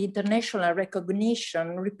important international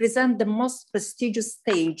recognition represents the most prestigious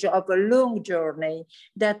stage of a long journey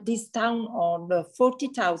that this town of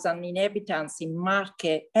 40,000 inhabitants in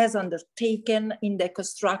Marche has undertaken in the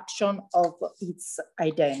construction of its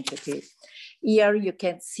identity. Here you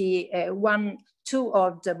can see two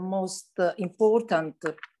of the most important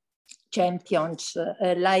champions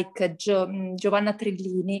like Giovanna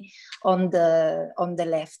Trellini on the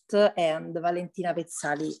left and Valentina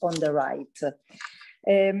Vezzali on the right.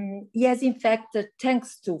 Yes, in fact,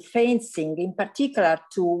 thanks to fencing, in particular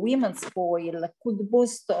to women's foil, could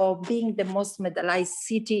boast of being the most medalized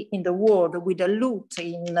city in the world with a loot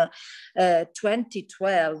in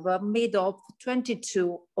 2012 made of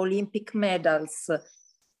 22 Olympic medals,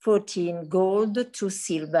 14 gold, 2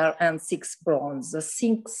 silver, and 6 bronze.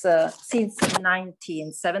 Since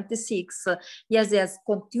 1976, Jesi has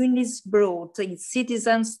continuously brought its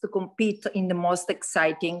citizens to compete in the most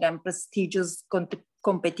exciting and prestigious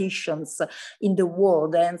competitions in the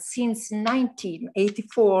world. And since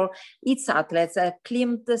 1984, its athletes have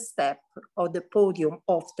climbed the step of the podium,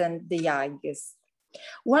 often the highest.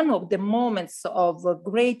 One of the moments of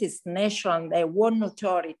greatest national and world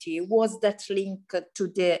authority was that link to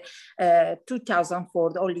the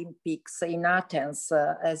 2004 Olympics in Athens,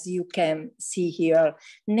 as you can see here.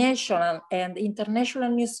 National and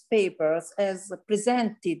international newspapers has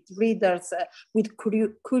presented readers with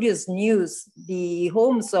curious news. The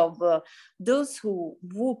homes of those who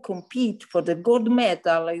would compete for the gold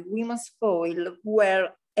medal in women's foil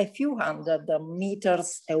were a few hundred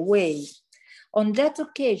meters away. On that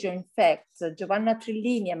occasion, in fact, Giovanna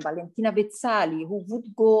Trellini and Valentina Vezzali, who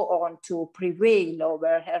would go on to prevail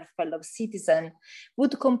over her fellow citizens,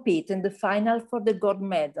 would compete in the final for the gold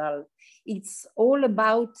medal. It's all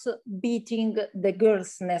about beating the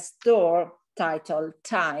girls next door, titled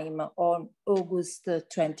Time, on August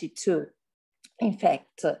 22. In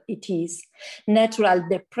fact, it is natural.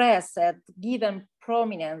 The press had given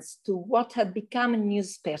prominence to what had become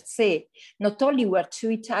news per se. Not only were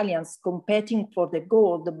two Italians competing for the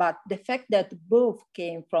gold, but the fact that both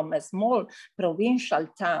came from a small provincial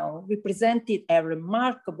town represented a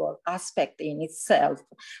remarkable aspect in itself,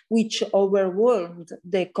 which overwhelmed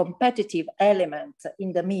the competitive element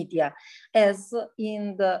in the media, as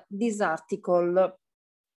in this article.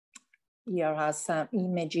 Here are some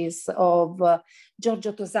images of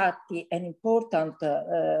Giorgio Tosatti, an important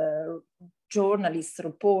journalist,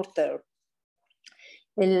 reporter.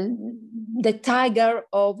 The Tiger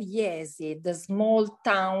of Jesi, the small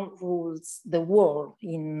town rules the world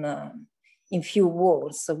in few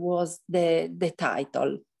words, was the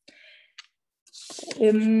title.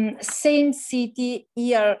 Same city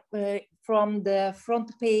here from the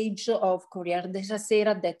front page of Corriere della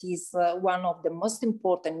Sera, that is one of the most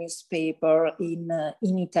important newspaper in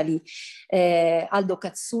Italy. Aldo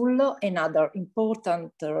Cazzullo, another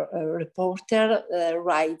important reporter,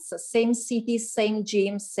 writes, same city, same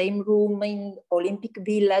gym, same room in Olympic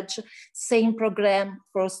Village, same program,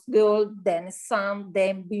 first gold, then sun,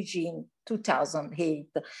 then Beijing, 2008.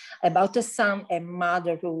 About the son and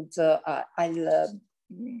motherhood,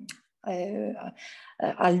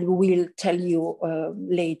 I will tell you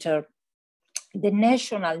later. The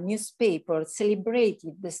national newspaper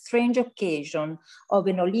celebrated the strange occasion of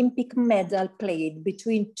an Olympic medal played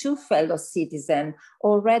between two fellow citizens,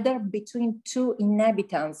 or rather between two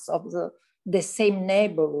inhabitants of the same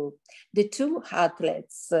neighborhood. The two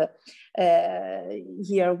athletes,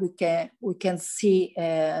 here we can see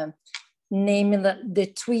named the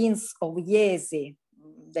twins of Jesi.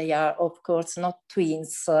 They are, of course, not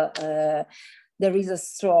twins. There is a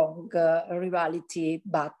strong rivalry,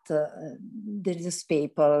 but the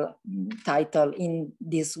newspaper title in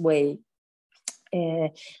this way.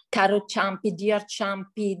 Caro Ciampi, dear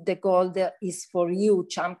Ciampi, the gold is for you.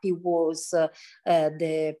 Ciampi was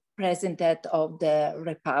the president of the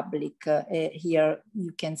Republic. Here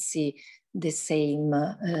you can see the same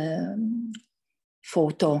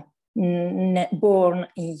photo. Born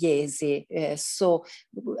in Jesi. So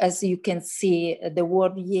as you can see, the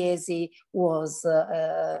word Jesi was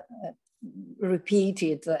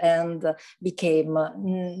repeated and became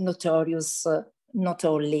notorious not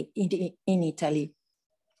only in Italy.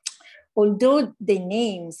 Although the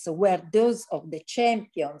names were those of the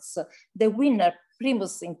champions, the winner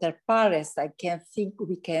primus inter pares, I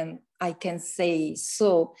can say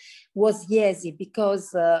so, was Jesi,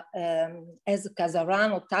 because as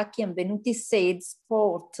Casarano, Tacchi and Venuti said,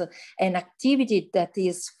 sport, an activity that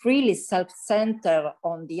is freely self-centered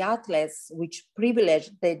on the athletes, which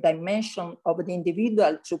privilege the dimension of the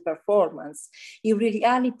individual through performance, in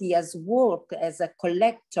reality has worked as a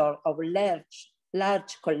collector of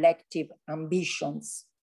large collective ambitions.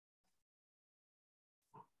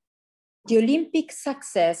 The Olympic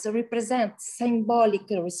success represents symbolic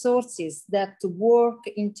resources that work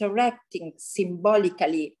interacting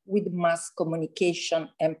symbolically with mass communication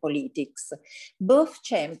and politics. Both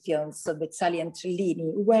champions, Vezzali and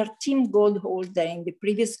Trillini, were team gold holder in the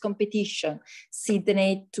previous competition,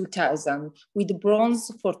 Sydney 2000, with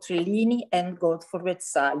bronze for Trillini and gold for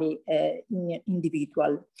Vezzali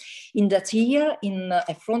individual. In that year, in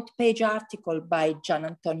a front page article by Gian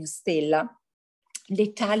Antonio Stella, the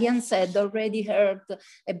Italians had already heard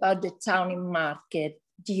about the town in market.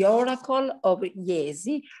 The Oracle of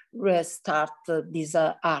Jesi, restart this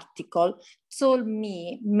article, told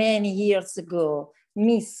me many years ago,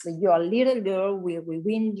 Miss, your little girl will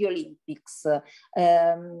win the Olympics.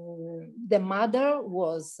 The mother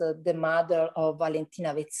was the mother of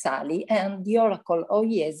Valentina Vezzali, and the Oracle of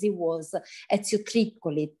Jesi was Ezio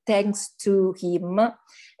Triccoli, thanks to him,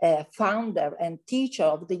 founder and teacher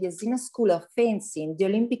of the Jesina School of Fencing. The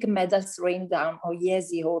Olympic medals rained down on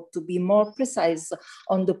Jesi, or to be more precise,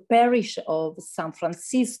 on the parish of San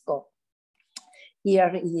Francisco.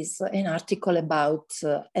 Here is an article about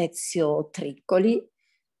Ezio Triccoli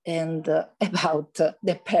and about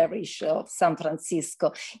the parish of San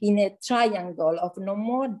Francisco in a triangle of no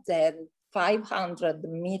more than 500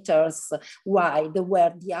 meters wide,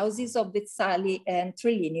 where the houses of Vezzali and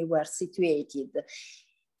Trillini were situated.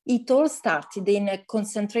 It all started in a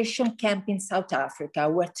concentration camp in South Africa,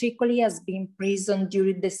 where Triccoli has been imprisoned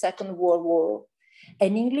during the Second World War.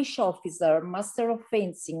 An English officer, master of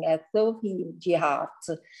fencing, had taught him the art.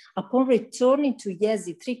 Upon returning to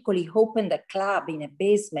Jesi, Triccoli opened a club in a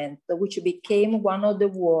basement, which became one of the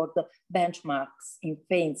world benchmarks in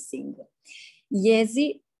fencing.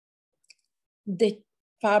 Jesi, the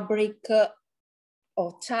fabric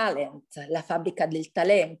of talent, la fabbrica del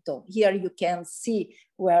talento. Here you can see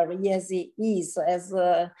where Jesi is as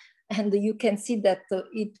And you can see that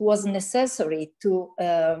it was necessary to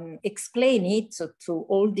explain it to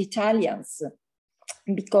all the Italians,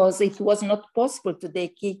 because it was not possible to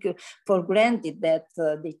take it for granted that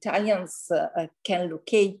the Italians can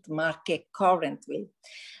locate Marche currently.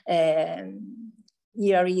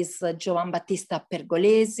 Here is Giovan Battista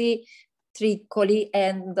Pergolesi, Triccoli,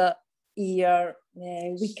 and here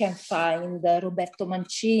we can find Roberto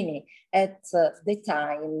Mancini, at the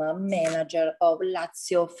time manager of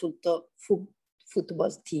Lazio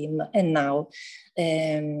football team, and now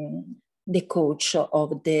the coach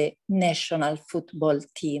of the national football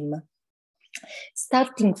team.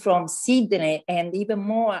 Starting from Sydney and even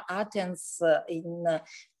more Athens in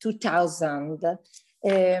 2000,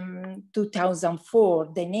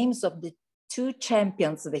 2004, the names of the two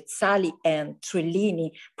champions, Vezzali and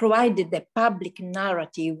Trellini, provided the public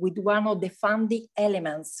narrative with one of the founding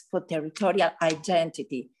elements for territorial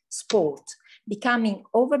identity, sport, becoming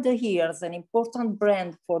over the years an important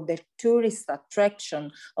brand for the tourist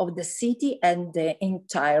attraction of the city and the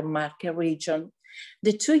entire Marche region.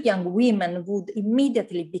 The two young women would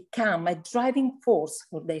immediately become a driving force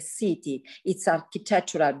for the city, its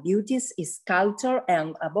architectural beauties, its culture,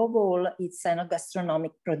 and above all, its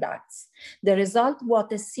enogastronomic products. The result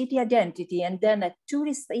was a city identity and then a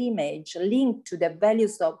tourist image linked to the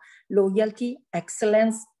values of loyalty,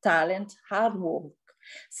 excellence, talent, hard work.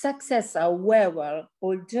 Success, however,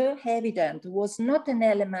 although evident, was not an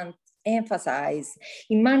element emphasized,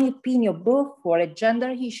 in my opinion, both for a gender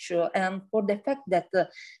issue and for the fact that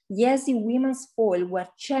Jesi women's foil were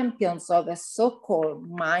champions of a so-called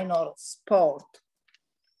minor sport.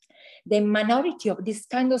 The minority of this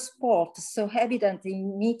kind of sport, so evident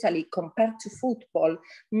in Italy compared to football,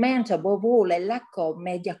 meant above all a lack of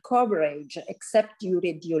media coverage, except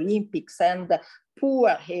during the Olympics, and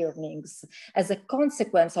poor earnings. As a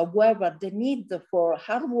consequence, however, the need for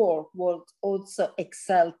hard work was also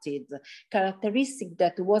exalted, characteristic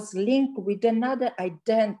that was linked with another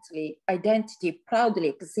identity proudly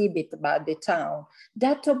exhibited by the town,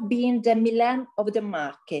 that of being the Milan of the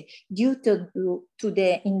Marche, due to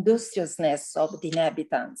the industriousness of the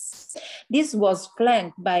inhabitants. This was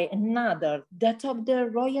flanked by another, that of the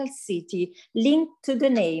royal city, linked to the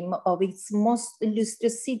name of its most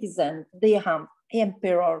illustrious citizen, the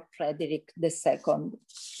Emperor Frederick II.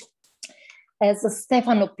 As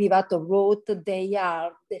Stefano Pivato wrote, they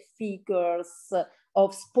are the figures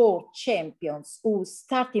of sport champions who,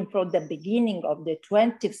 starting from the beginning of the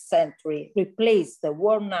 20th century, replaced the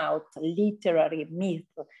worn-out literary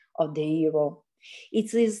myth of the hero.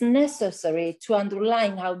 It is necessary to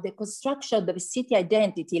underline how the construction of the city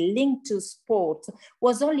identity linked to sport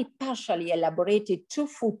was only partially elaborated through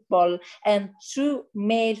football and through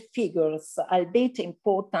male figures, albeit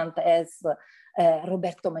important as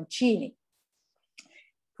Roberto Mancini,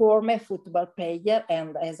 former football player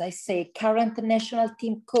and, as I say, current national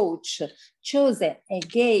team coach, chosen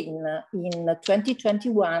again in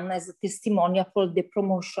 2021 as a testimonial for the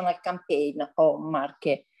promotional campaign of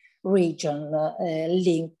Marche region,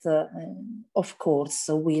 linked, of course,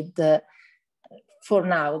 with, for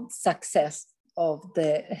now, success of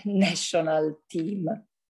the national team.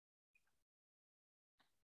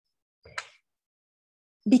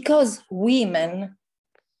 Because women,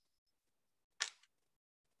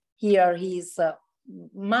 here is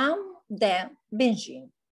Mom, then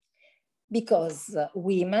Benjin. Because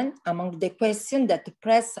women, among the questions that the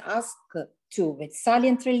press asked to Vezzali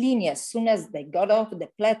and Trellini as soon as they got off the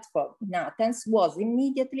platform in Athens, was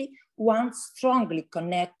immediately one strongly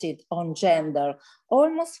connected on gender,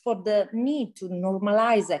 almost for the need to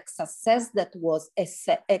normalize a success that was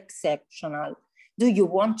exceptional. Do you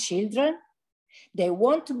want children? They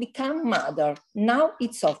want to become mother. Now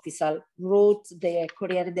it's official, wrote the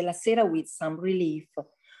Corriere della Sera with some relief.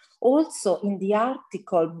 Also, in the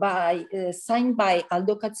article signed by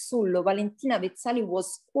Aldo Cazzullo, Valentina Vezzali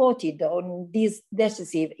was quoted on this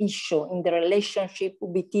decisive issue in the relationship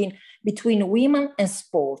between women and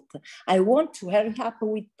sport. I want to hurry up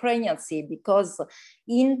with pregnancy because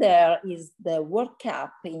in there is the World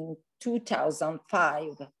Cup in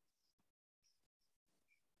 2005.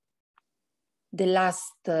 The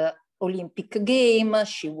last Olympic game,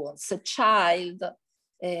 she wants a child.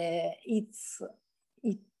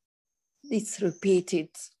 It's repeated.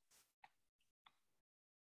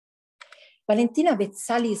 Valentina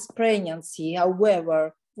Vezzali's pregnancy,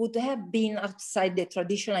 however, would have been outside the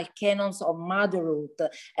traditional canons of motherhood,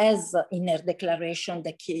 as in her declaration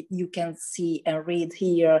that you can see and read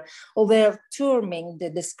here, overturning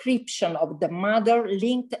the description of the mother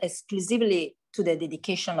linked exclusively to the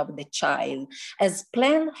dedication of the child. As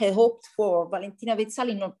planned and hoped for, Valentina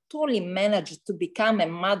Vezzali not only managed to become a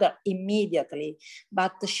mother immediately,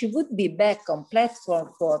 but she would be back on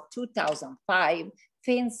platform for 2005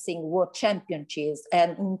 fencing world championships,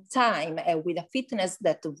 and in time with a fitness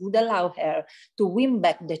that would allow her to win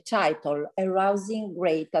back the title, arousing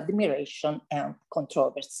great admiration and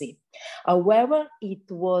controversy. However, it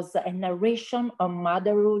was a narration of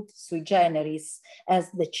motherhood sui generis, as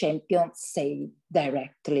the champion said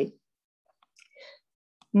directly.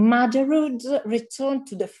 Motherhood returned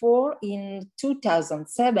to the fore in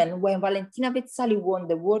 2007 when Valentina Vezzali won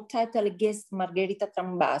the world title against Margarida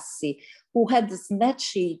Trambassi, who had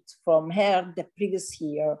snatched it from her the previous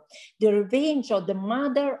year. The revenge of the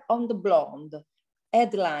mother on the blonde,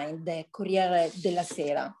 headlined the Corriere della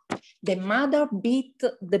Sera. The mother beat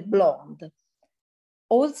the blonde.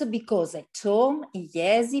 Also because at home,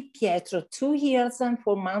 Jesi, Pietro, 2 years and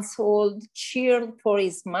 4 months old, cheered for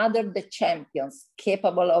his mother, the champions,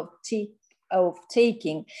 capable of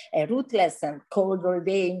taking a ruthless and cold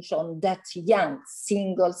revenge on that young,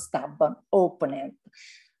 single, stubborn opponent,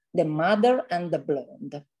 the mother and the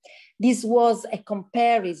blonde. This was a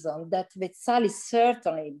comparison that Vezzali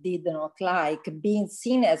certainly did not like. Being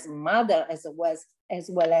seen as mother as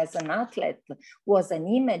well as an athlete was an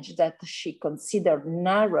image that she considered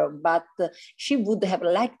narrow, but she would have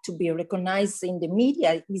liked to be recognized in the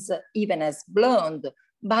media even as blonde.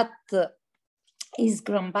 But is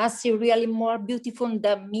Grambassi really more beautiful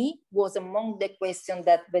than me? Was among the questions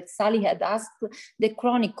that Vezzali had asked the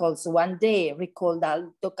Chronicles one day, recalled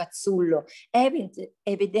Aldo Cazzullo,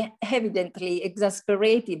 evidently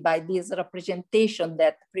exasperated by this representation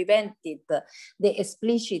that prevented the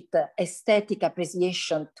explicit aesthetic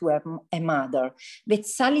appreciation to a mother.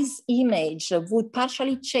 Vezzali's image would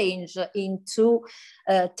partially change in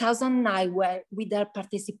 2009 with her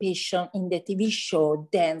participation in the TV show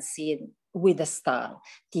Dancing with a Star.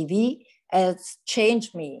 TV has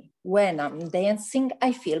changed me. When I'm dancing,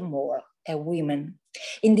 I feel more a woman.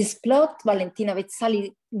 In this plot, Valentina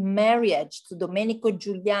Vezzali's marriage to Domenico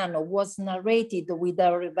Giuliano was narrated with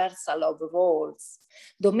a reversal of roles.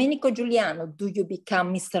 Domenico Giuliano, do you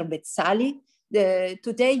become Mr. Vezzali?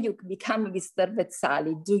 Today you become Mr.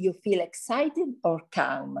 Vezzali. Do you feel excited or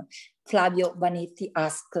calm? Flavio Vanetti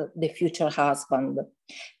asked the future husband.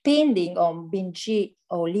 Pending on Beijing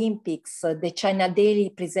Olympics, the China Daily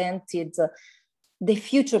presented the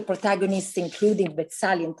future protagonists, including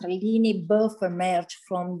Vezzali and Trellini, both emerged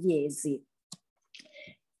from Jesi.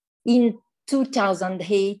 In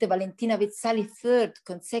 2008, Valentina Vezzali's third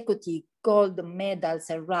consecutive gold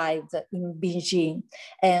medals arrived in Beijing.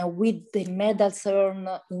 And with the medals earned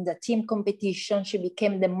in the team competition, she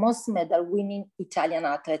became the most medal-winning Italian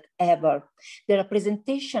athlete ever. The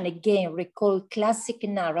representation again recalled classic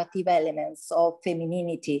narrative elements of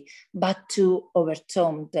femininity, but to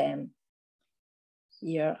overturn them.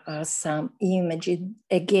 Here are some images.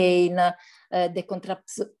 Again, the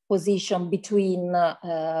contraposition between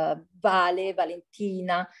Vale,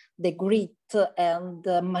 Valentina, the grit, and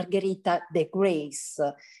Margherita, the grace.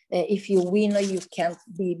 If you win, you can't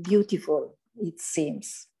be beautiful, it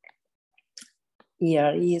seems.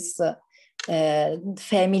 Here is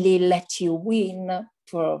family let you win,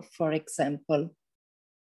 for example.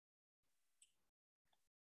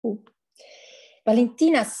 Ooh.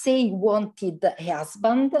 Valentina said wanted a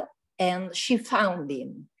husband, and she found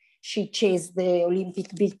him. She chased the Olympic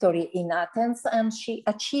victory in Athens, and she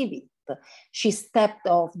achieved it. She stepped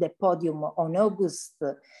off the podium on August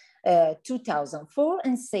 2004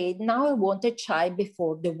 and said, now I want a child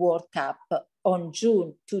before the World Cup. On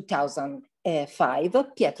June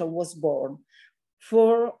 2005, Pietro was born.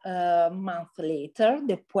 4 months later,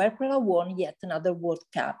 the Puerpera won yet another World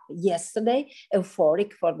Cup. Yesterday,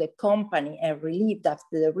 euphoric for the company and relieved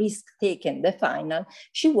after the risk taken in the final,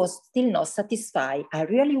 she was still not satisfied. I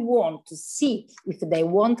really want to see if they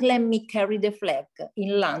won't let me carry the flag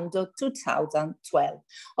in London 2012.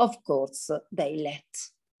 Of course, they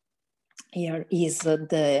let. Here is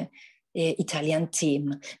the Italian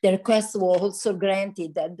team. The request was also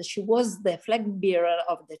granted that she was the flag bearer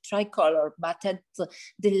of the tricolor, but at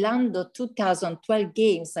the London 2012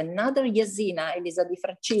 games, another Jesina, Elisa Di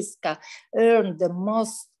Francesca, earned the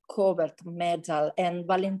most covered medal, and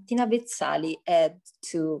Valentina Vezzali had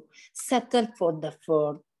to settle for the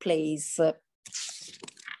 4th place.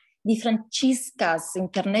 Di Francesca's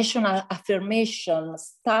international affirmation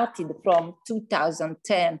started from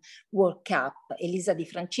 2010 World Cup. Elisa Di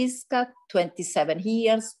Francesca, 27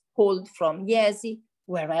 years old from Jesi,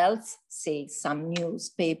 where else, say some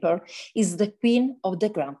newspaper, is the queen of the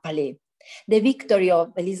Grand Palais. The victory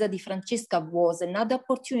of Elisa Di Francesca was another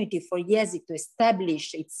opportunity for Jesi to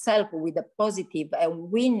establish itself with the positive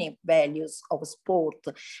and winning values of sport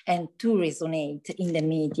and to resonate in the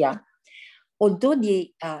media. Although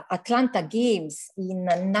the Atlanta Games in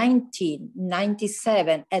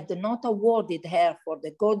 1997 had not awarded her for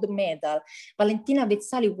the gold medal, Valentina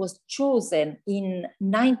Vezzali was chosen in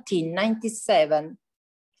 1997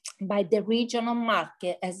 by the region of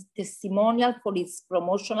Marche as testimonial for its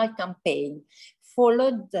promotional campaign,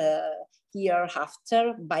 followed year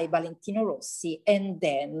after by Valentino Rossi, and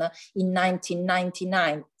then in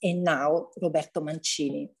 1999, and now Roberto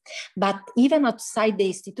Mancini. But even outside the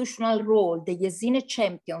institutional role, the Jesine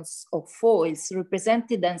champions of foils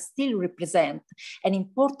represented and still represent an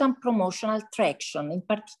important promotional traction. In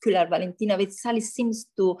particular, Valentina Vezzali seems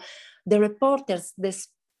to the reporters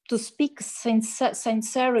to speak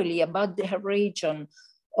sincerely about her region,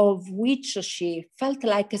 of which she felt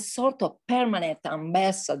like a sort of permanent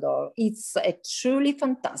ambassador. It's a truly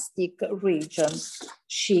fantastic region,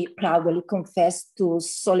 she proudly confessed to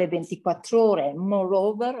Sole 24 Ore.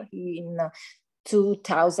 Moreover, in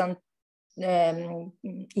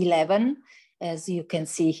 2011, as you can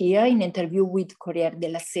see here, in an interview with Corriere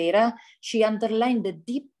della Sera, she underlined the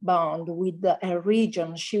deep bond with her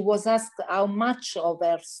region. She was asked how much of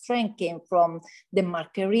her strength came from the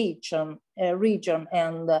Marche region,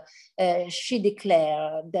 and she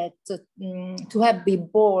declared that to have been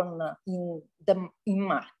born in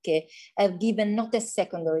Marche have given not a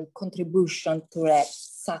secondary contribution to her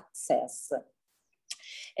success.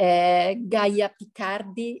 Gaia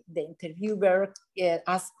Picardi, the interviewer,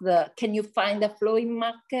 asked, can you find a flow in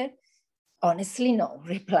Marche? Honestly, no,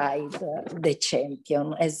 replied the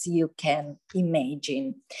champion, as you can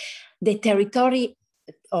imagine. The territory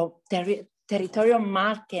of territorial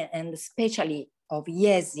Marche, and especially of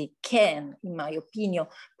Jesi, can, in my opinion,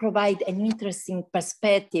 provide an interesting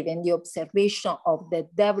perspective in the observation of the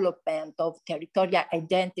development of territorial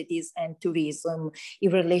identities and tourism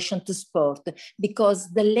in relation to sport,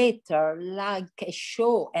 because the latter, like a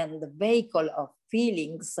show and vehicle of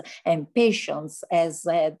feelings and passions, has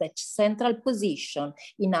had a central position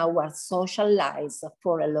in our social lives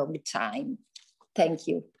for a long time. Thank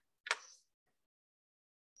you.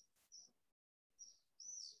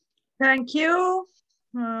 Thank you.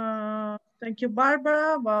 Thank you,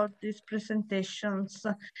 Barbara, about these presentations.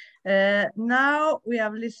 Now we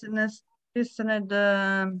have listened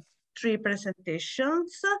 3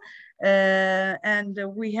 presentations, and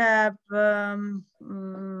we have 12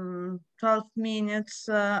 minutes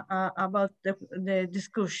about the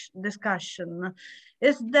discussion.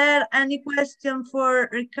 Is there any question for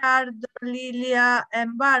Ricardo, Lilia,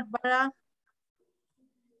 and Barbara?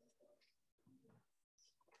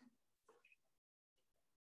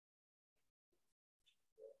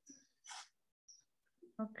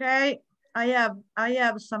 Okay, I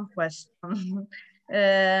have some questions.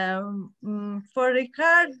 For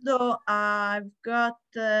Ricardo, I've got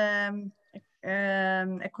a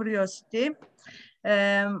curiosity.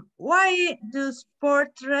 Why do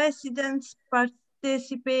sport residents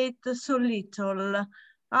participate so little?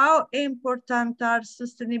 How important are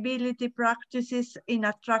sustainability practices in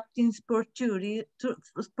attracting sport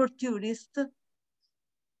tourists?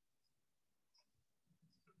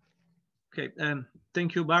 Okay,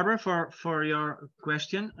 thank you, Barbara, for your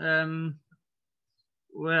question.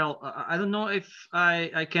 Well, I don't know if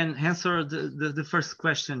I can answer the first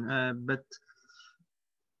question, but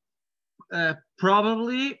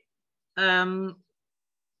probably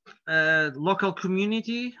local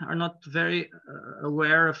community are not very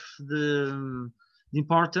aware of the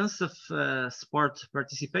importance of sport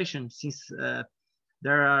participation, since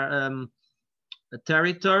there are a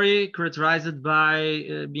territory characterized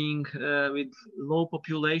by being with low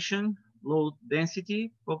population, low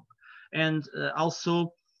density, and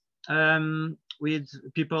also with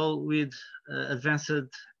people with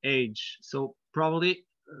advanced age. So probably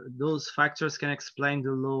those factors can explain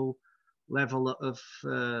the low level of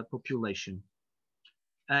population.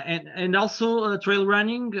 And also trail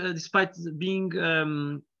running, despite being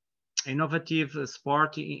innovative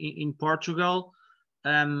sport in Portugal,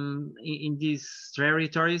 in these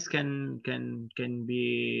territories can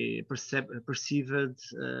be perceived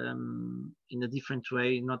in a different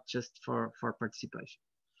way, not just for participation.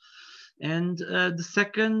 And the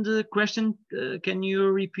second question, can you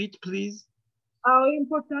repeat, please? How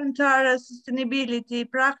important are sustainability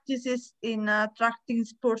practices in attracting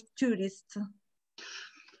sport tourists?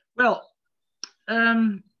 Well,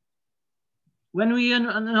 when we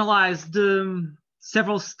analyze the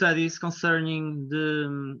several studies concerning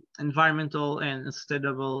the environmental and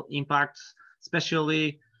sustainable impacts,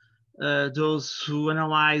 especially those who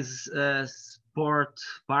analyze sport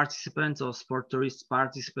participants or sport tourist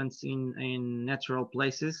participants in natural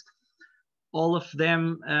places, all of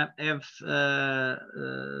them have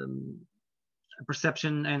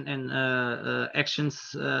perception and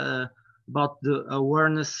actions about the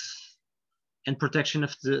awareness and protection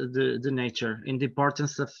of the nature and the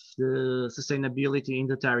importance of the sustainability in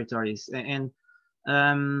the territories. And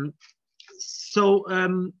so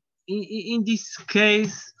in this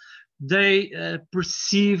case, they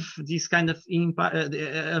perceive this kind of impact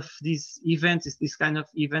of these events, this kind of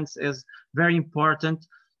events as very important,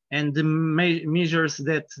 and the measures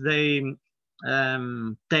that they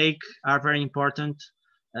take are very important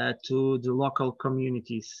to the local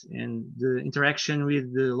communities, and the interaction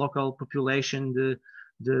with the local population,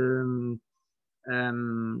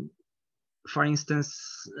 for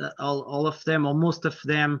instance, all of them or most of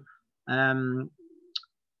them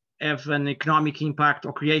have an economic impact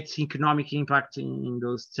or create economic impact in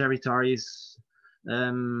those territories.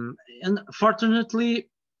 And fortunately,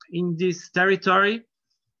 in this territory,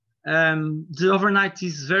 the overnight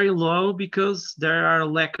is very low because there are a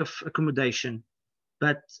lack of accommodation.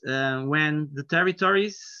 But when the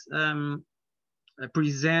territories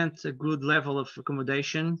present a good level of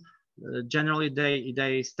accommodation, generally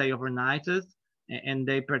they stay overnighted and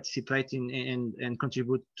they participate in and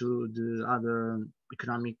contribute to the other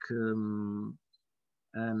economic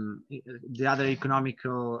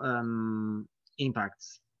economical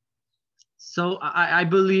impacts. So I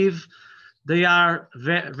believe they are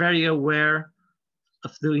very aware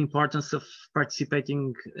of the importance of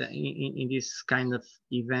participating in this kind of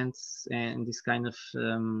events and this kind of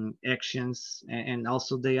actions, and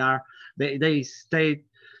also they say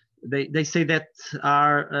that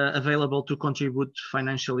are available to contribute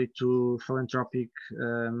financially to philanthropic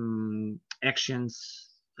actions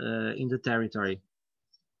in the territory.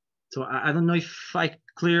 So I don't know if I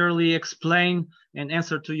clearly explain and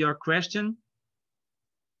answer to your question.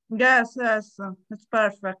 Yes, it's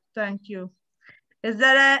perfect. Thank you. Is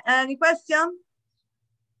there any question?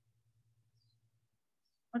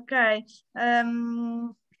 Okay. I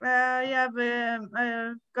have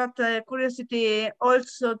got a curiosity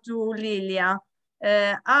also to Lilia.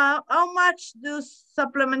 How much do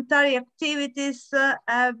supplementary activities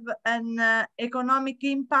have an economic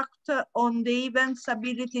impact on the event's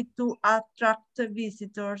ability to attract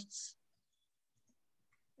visitors?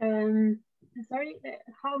 Sorry,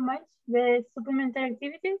 how much the supplementary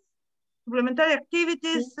activities? Supplementary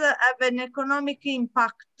activities have an economic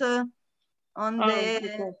impact on the. Okay.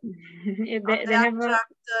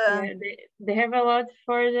 They have a lot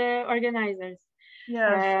for the organizers.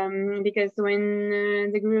 Yes. Because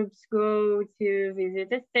when the groups go to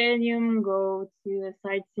visit a stadium, go to a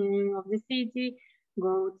sightseeing of the city,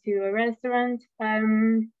 go to a restaurant,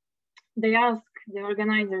 they ask the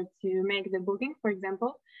organizer to make the booking, for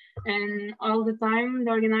example, and all the time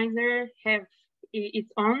the organizer have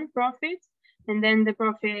its own profit, and then the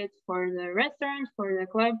profit for the restaurant, for the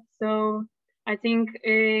club. So I think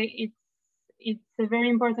it's a very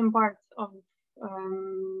important part of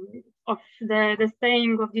the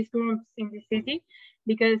staying of these groups in the city,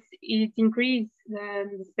 because it increases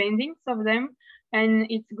the spendings of them, and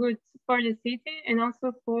it's good for the city and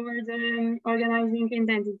also for the organizing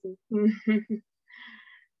identity.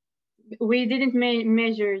 We didn't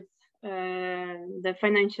measure the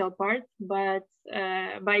financial part, but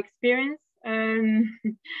by experience, and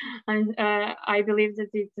I believe that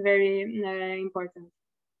it's very important.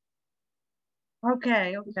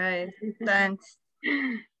 Okay, thanks.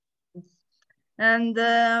 And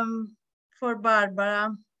for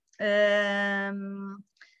Barbara,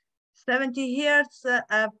 70 years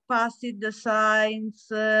have passed since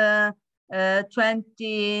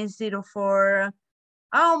 2004.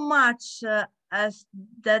 How much has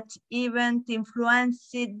that event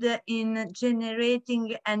influenced in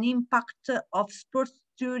generating an impact of sports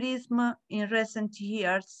tourism in recent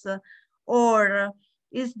years? Or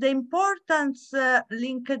is the importance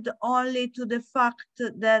linked only to the fact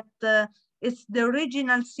that it's the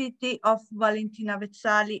original city of Valentina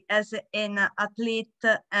Vezzali as an athlete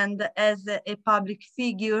and as a public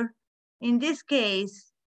figure? In this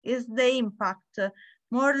case, is the impact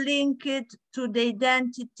more linked to the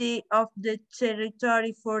identity of the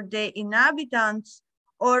territory for the inhabitants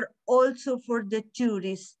or also for the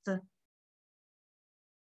tourists?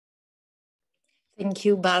 Thank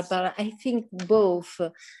you, Barbara. I think both.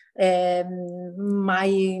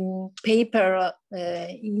 My paper,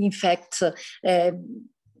 in fact,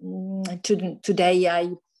 today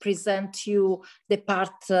I present you the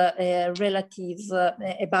part relative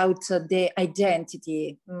about the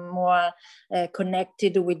identity, more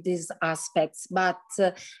connected with these aspects. But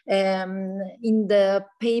in the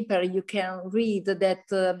paper, you can read that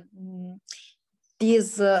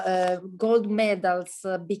these gold medals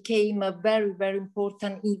became very, very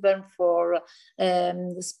important even for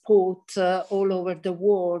sport all over the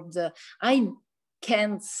world. I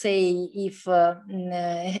can't say if,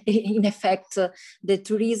 in effect, the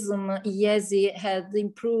tourism Jesi had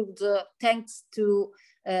improved thanks to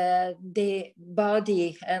the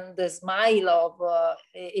body and the smile of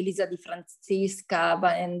Elisa Di Francisca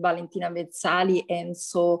and Valentina Vezzali and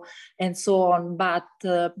so on. But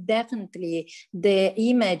definitely the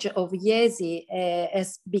image of Jesi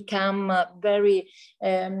has become very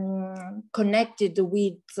connected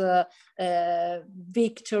with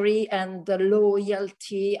victory and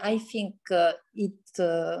loyalty. I think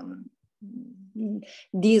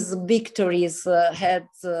these victories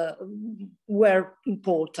were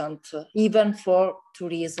important even for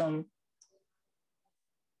tourism.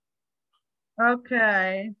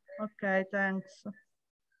 Okay, thanks.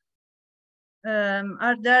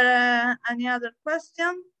 Are there any other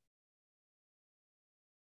questions?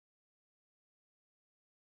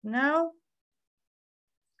 No?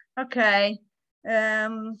 Okay.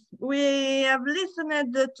 We have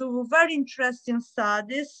listened to very interesting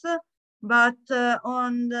studies, but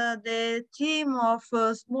on the theme of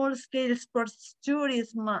small-scale sports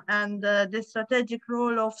tourism and the strategic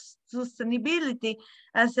role of sustainability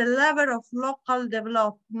as a lever of local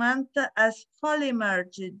development has fully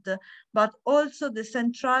emerged, but also the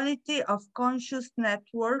centrality of conscious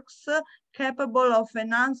networks capable of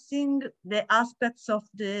enhancing the aspects of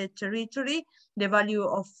the territory, the value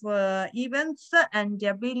of events, and the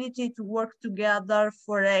ability to work together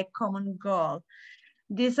for a common goal.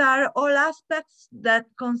 These are all aspects that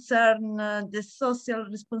concern the social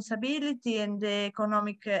responsibility and the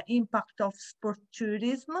economic impact of sport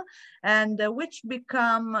tourism, and which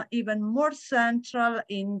become even more central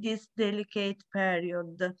in this delicate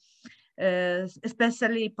period,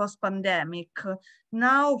 especially post-pandemic.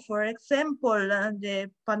 Now, for example, the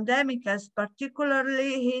pandemic has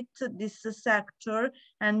particularly hit this sector,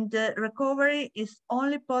 and recovery is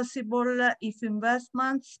only possible if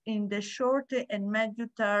investments in the short and medium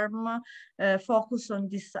term focus on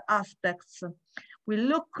these aspects. We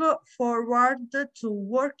look forward to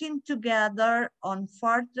working together on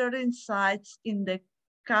further insights in the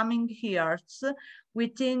coming years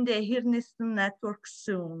within the IRNIST network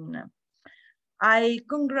soon. I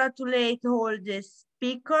congratulate all the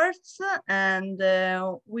speakers and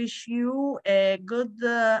wish you a good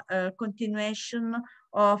continuation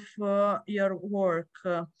of your work.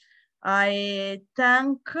 I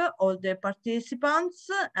thank all the participants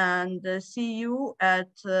and see you at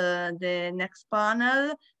the next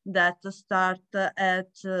panel that start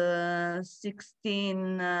at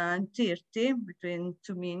 16:30, between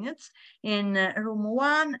 2 minutes, in room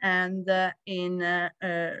 1 and in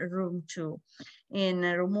room 2. In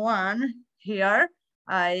room 1 here,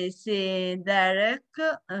 I see Derek,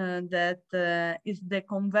 that is the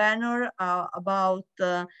convenor about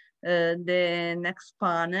the next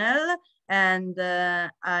panel, and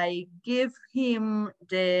I give him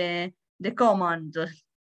the command.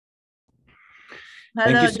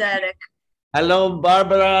 Hello, Derek. Hello,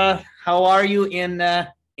 Barbara. How are you in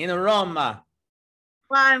Roma?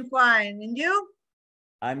 Fine. And you?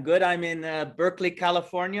 I'm good. I'm in Berkeley,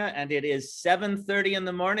 California, and it is 7:30 in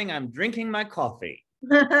the morning. I'm drinking my coffee.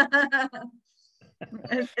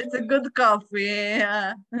 It's a good coffee.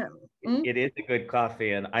 It is a good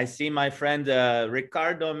coffee. And I see my friend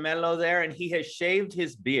Ricardo Melo there, and he has shaved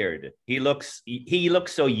his beard. He looks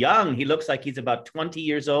so young. He looks like he's about 20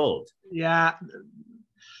 years old. Yeah.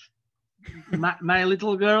 My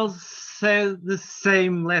little girl said the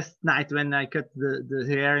same last night when I cut the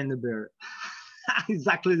hair in the beard.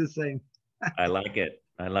 Exactly the same. I like it.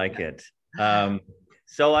 I like it.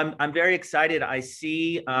 So I'm very excited. I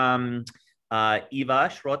see Eva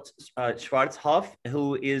Schwarzhoff,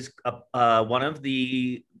 who is one of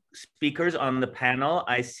the speakers on the panel.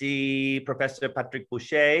 I see Professor Patrick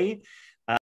Boucher,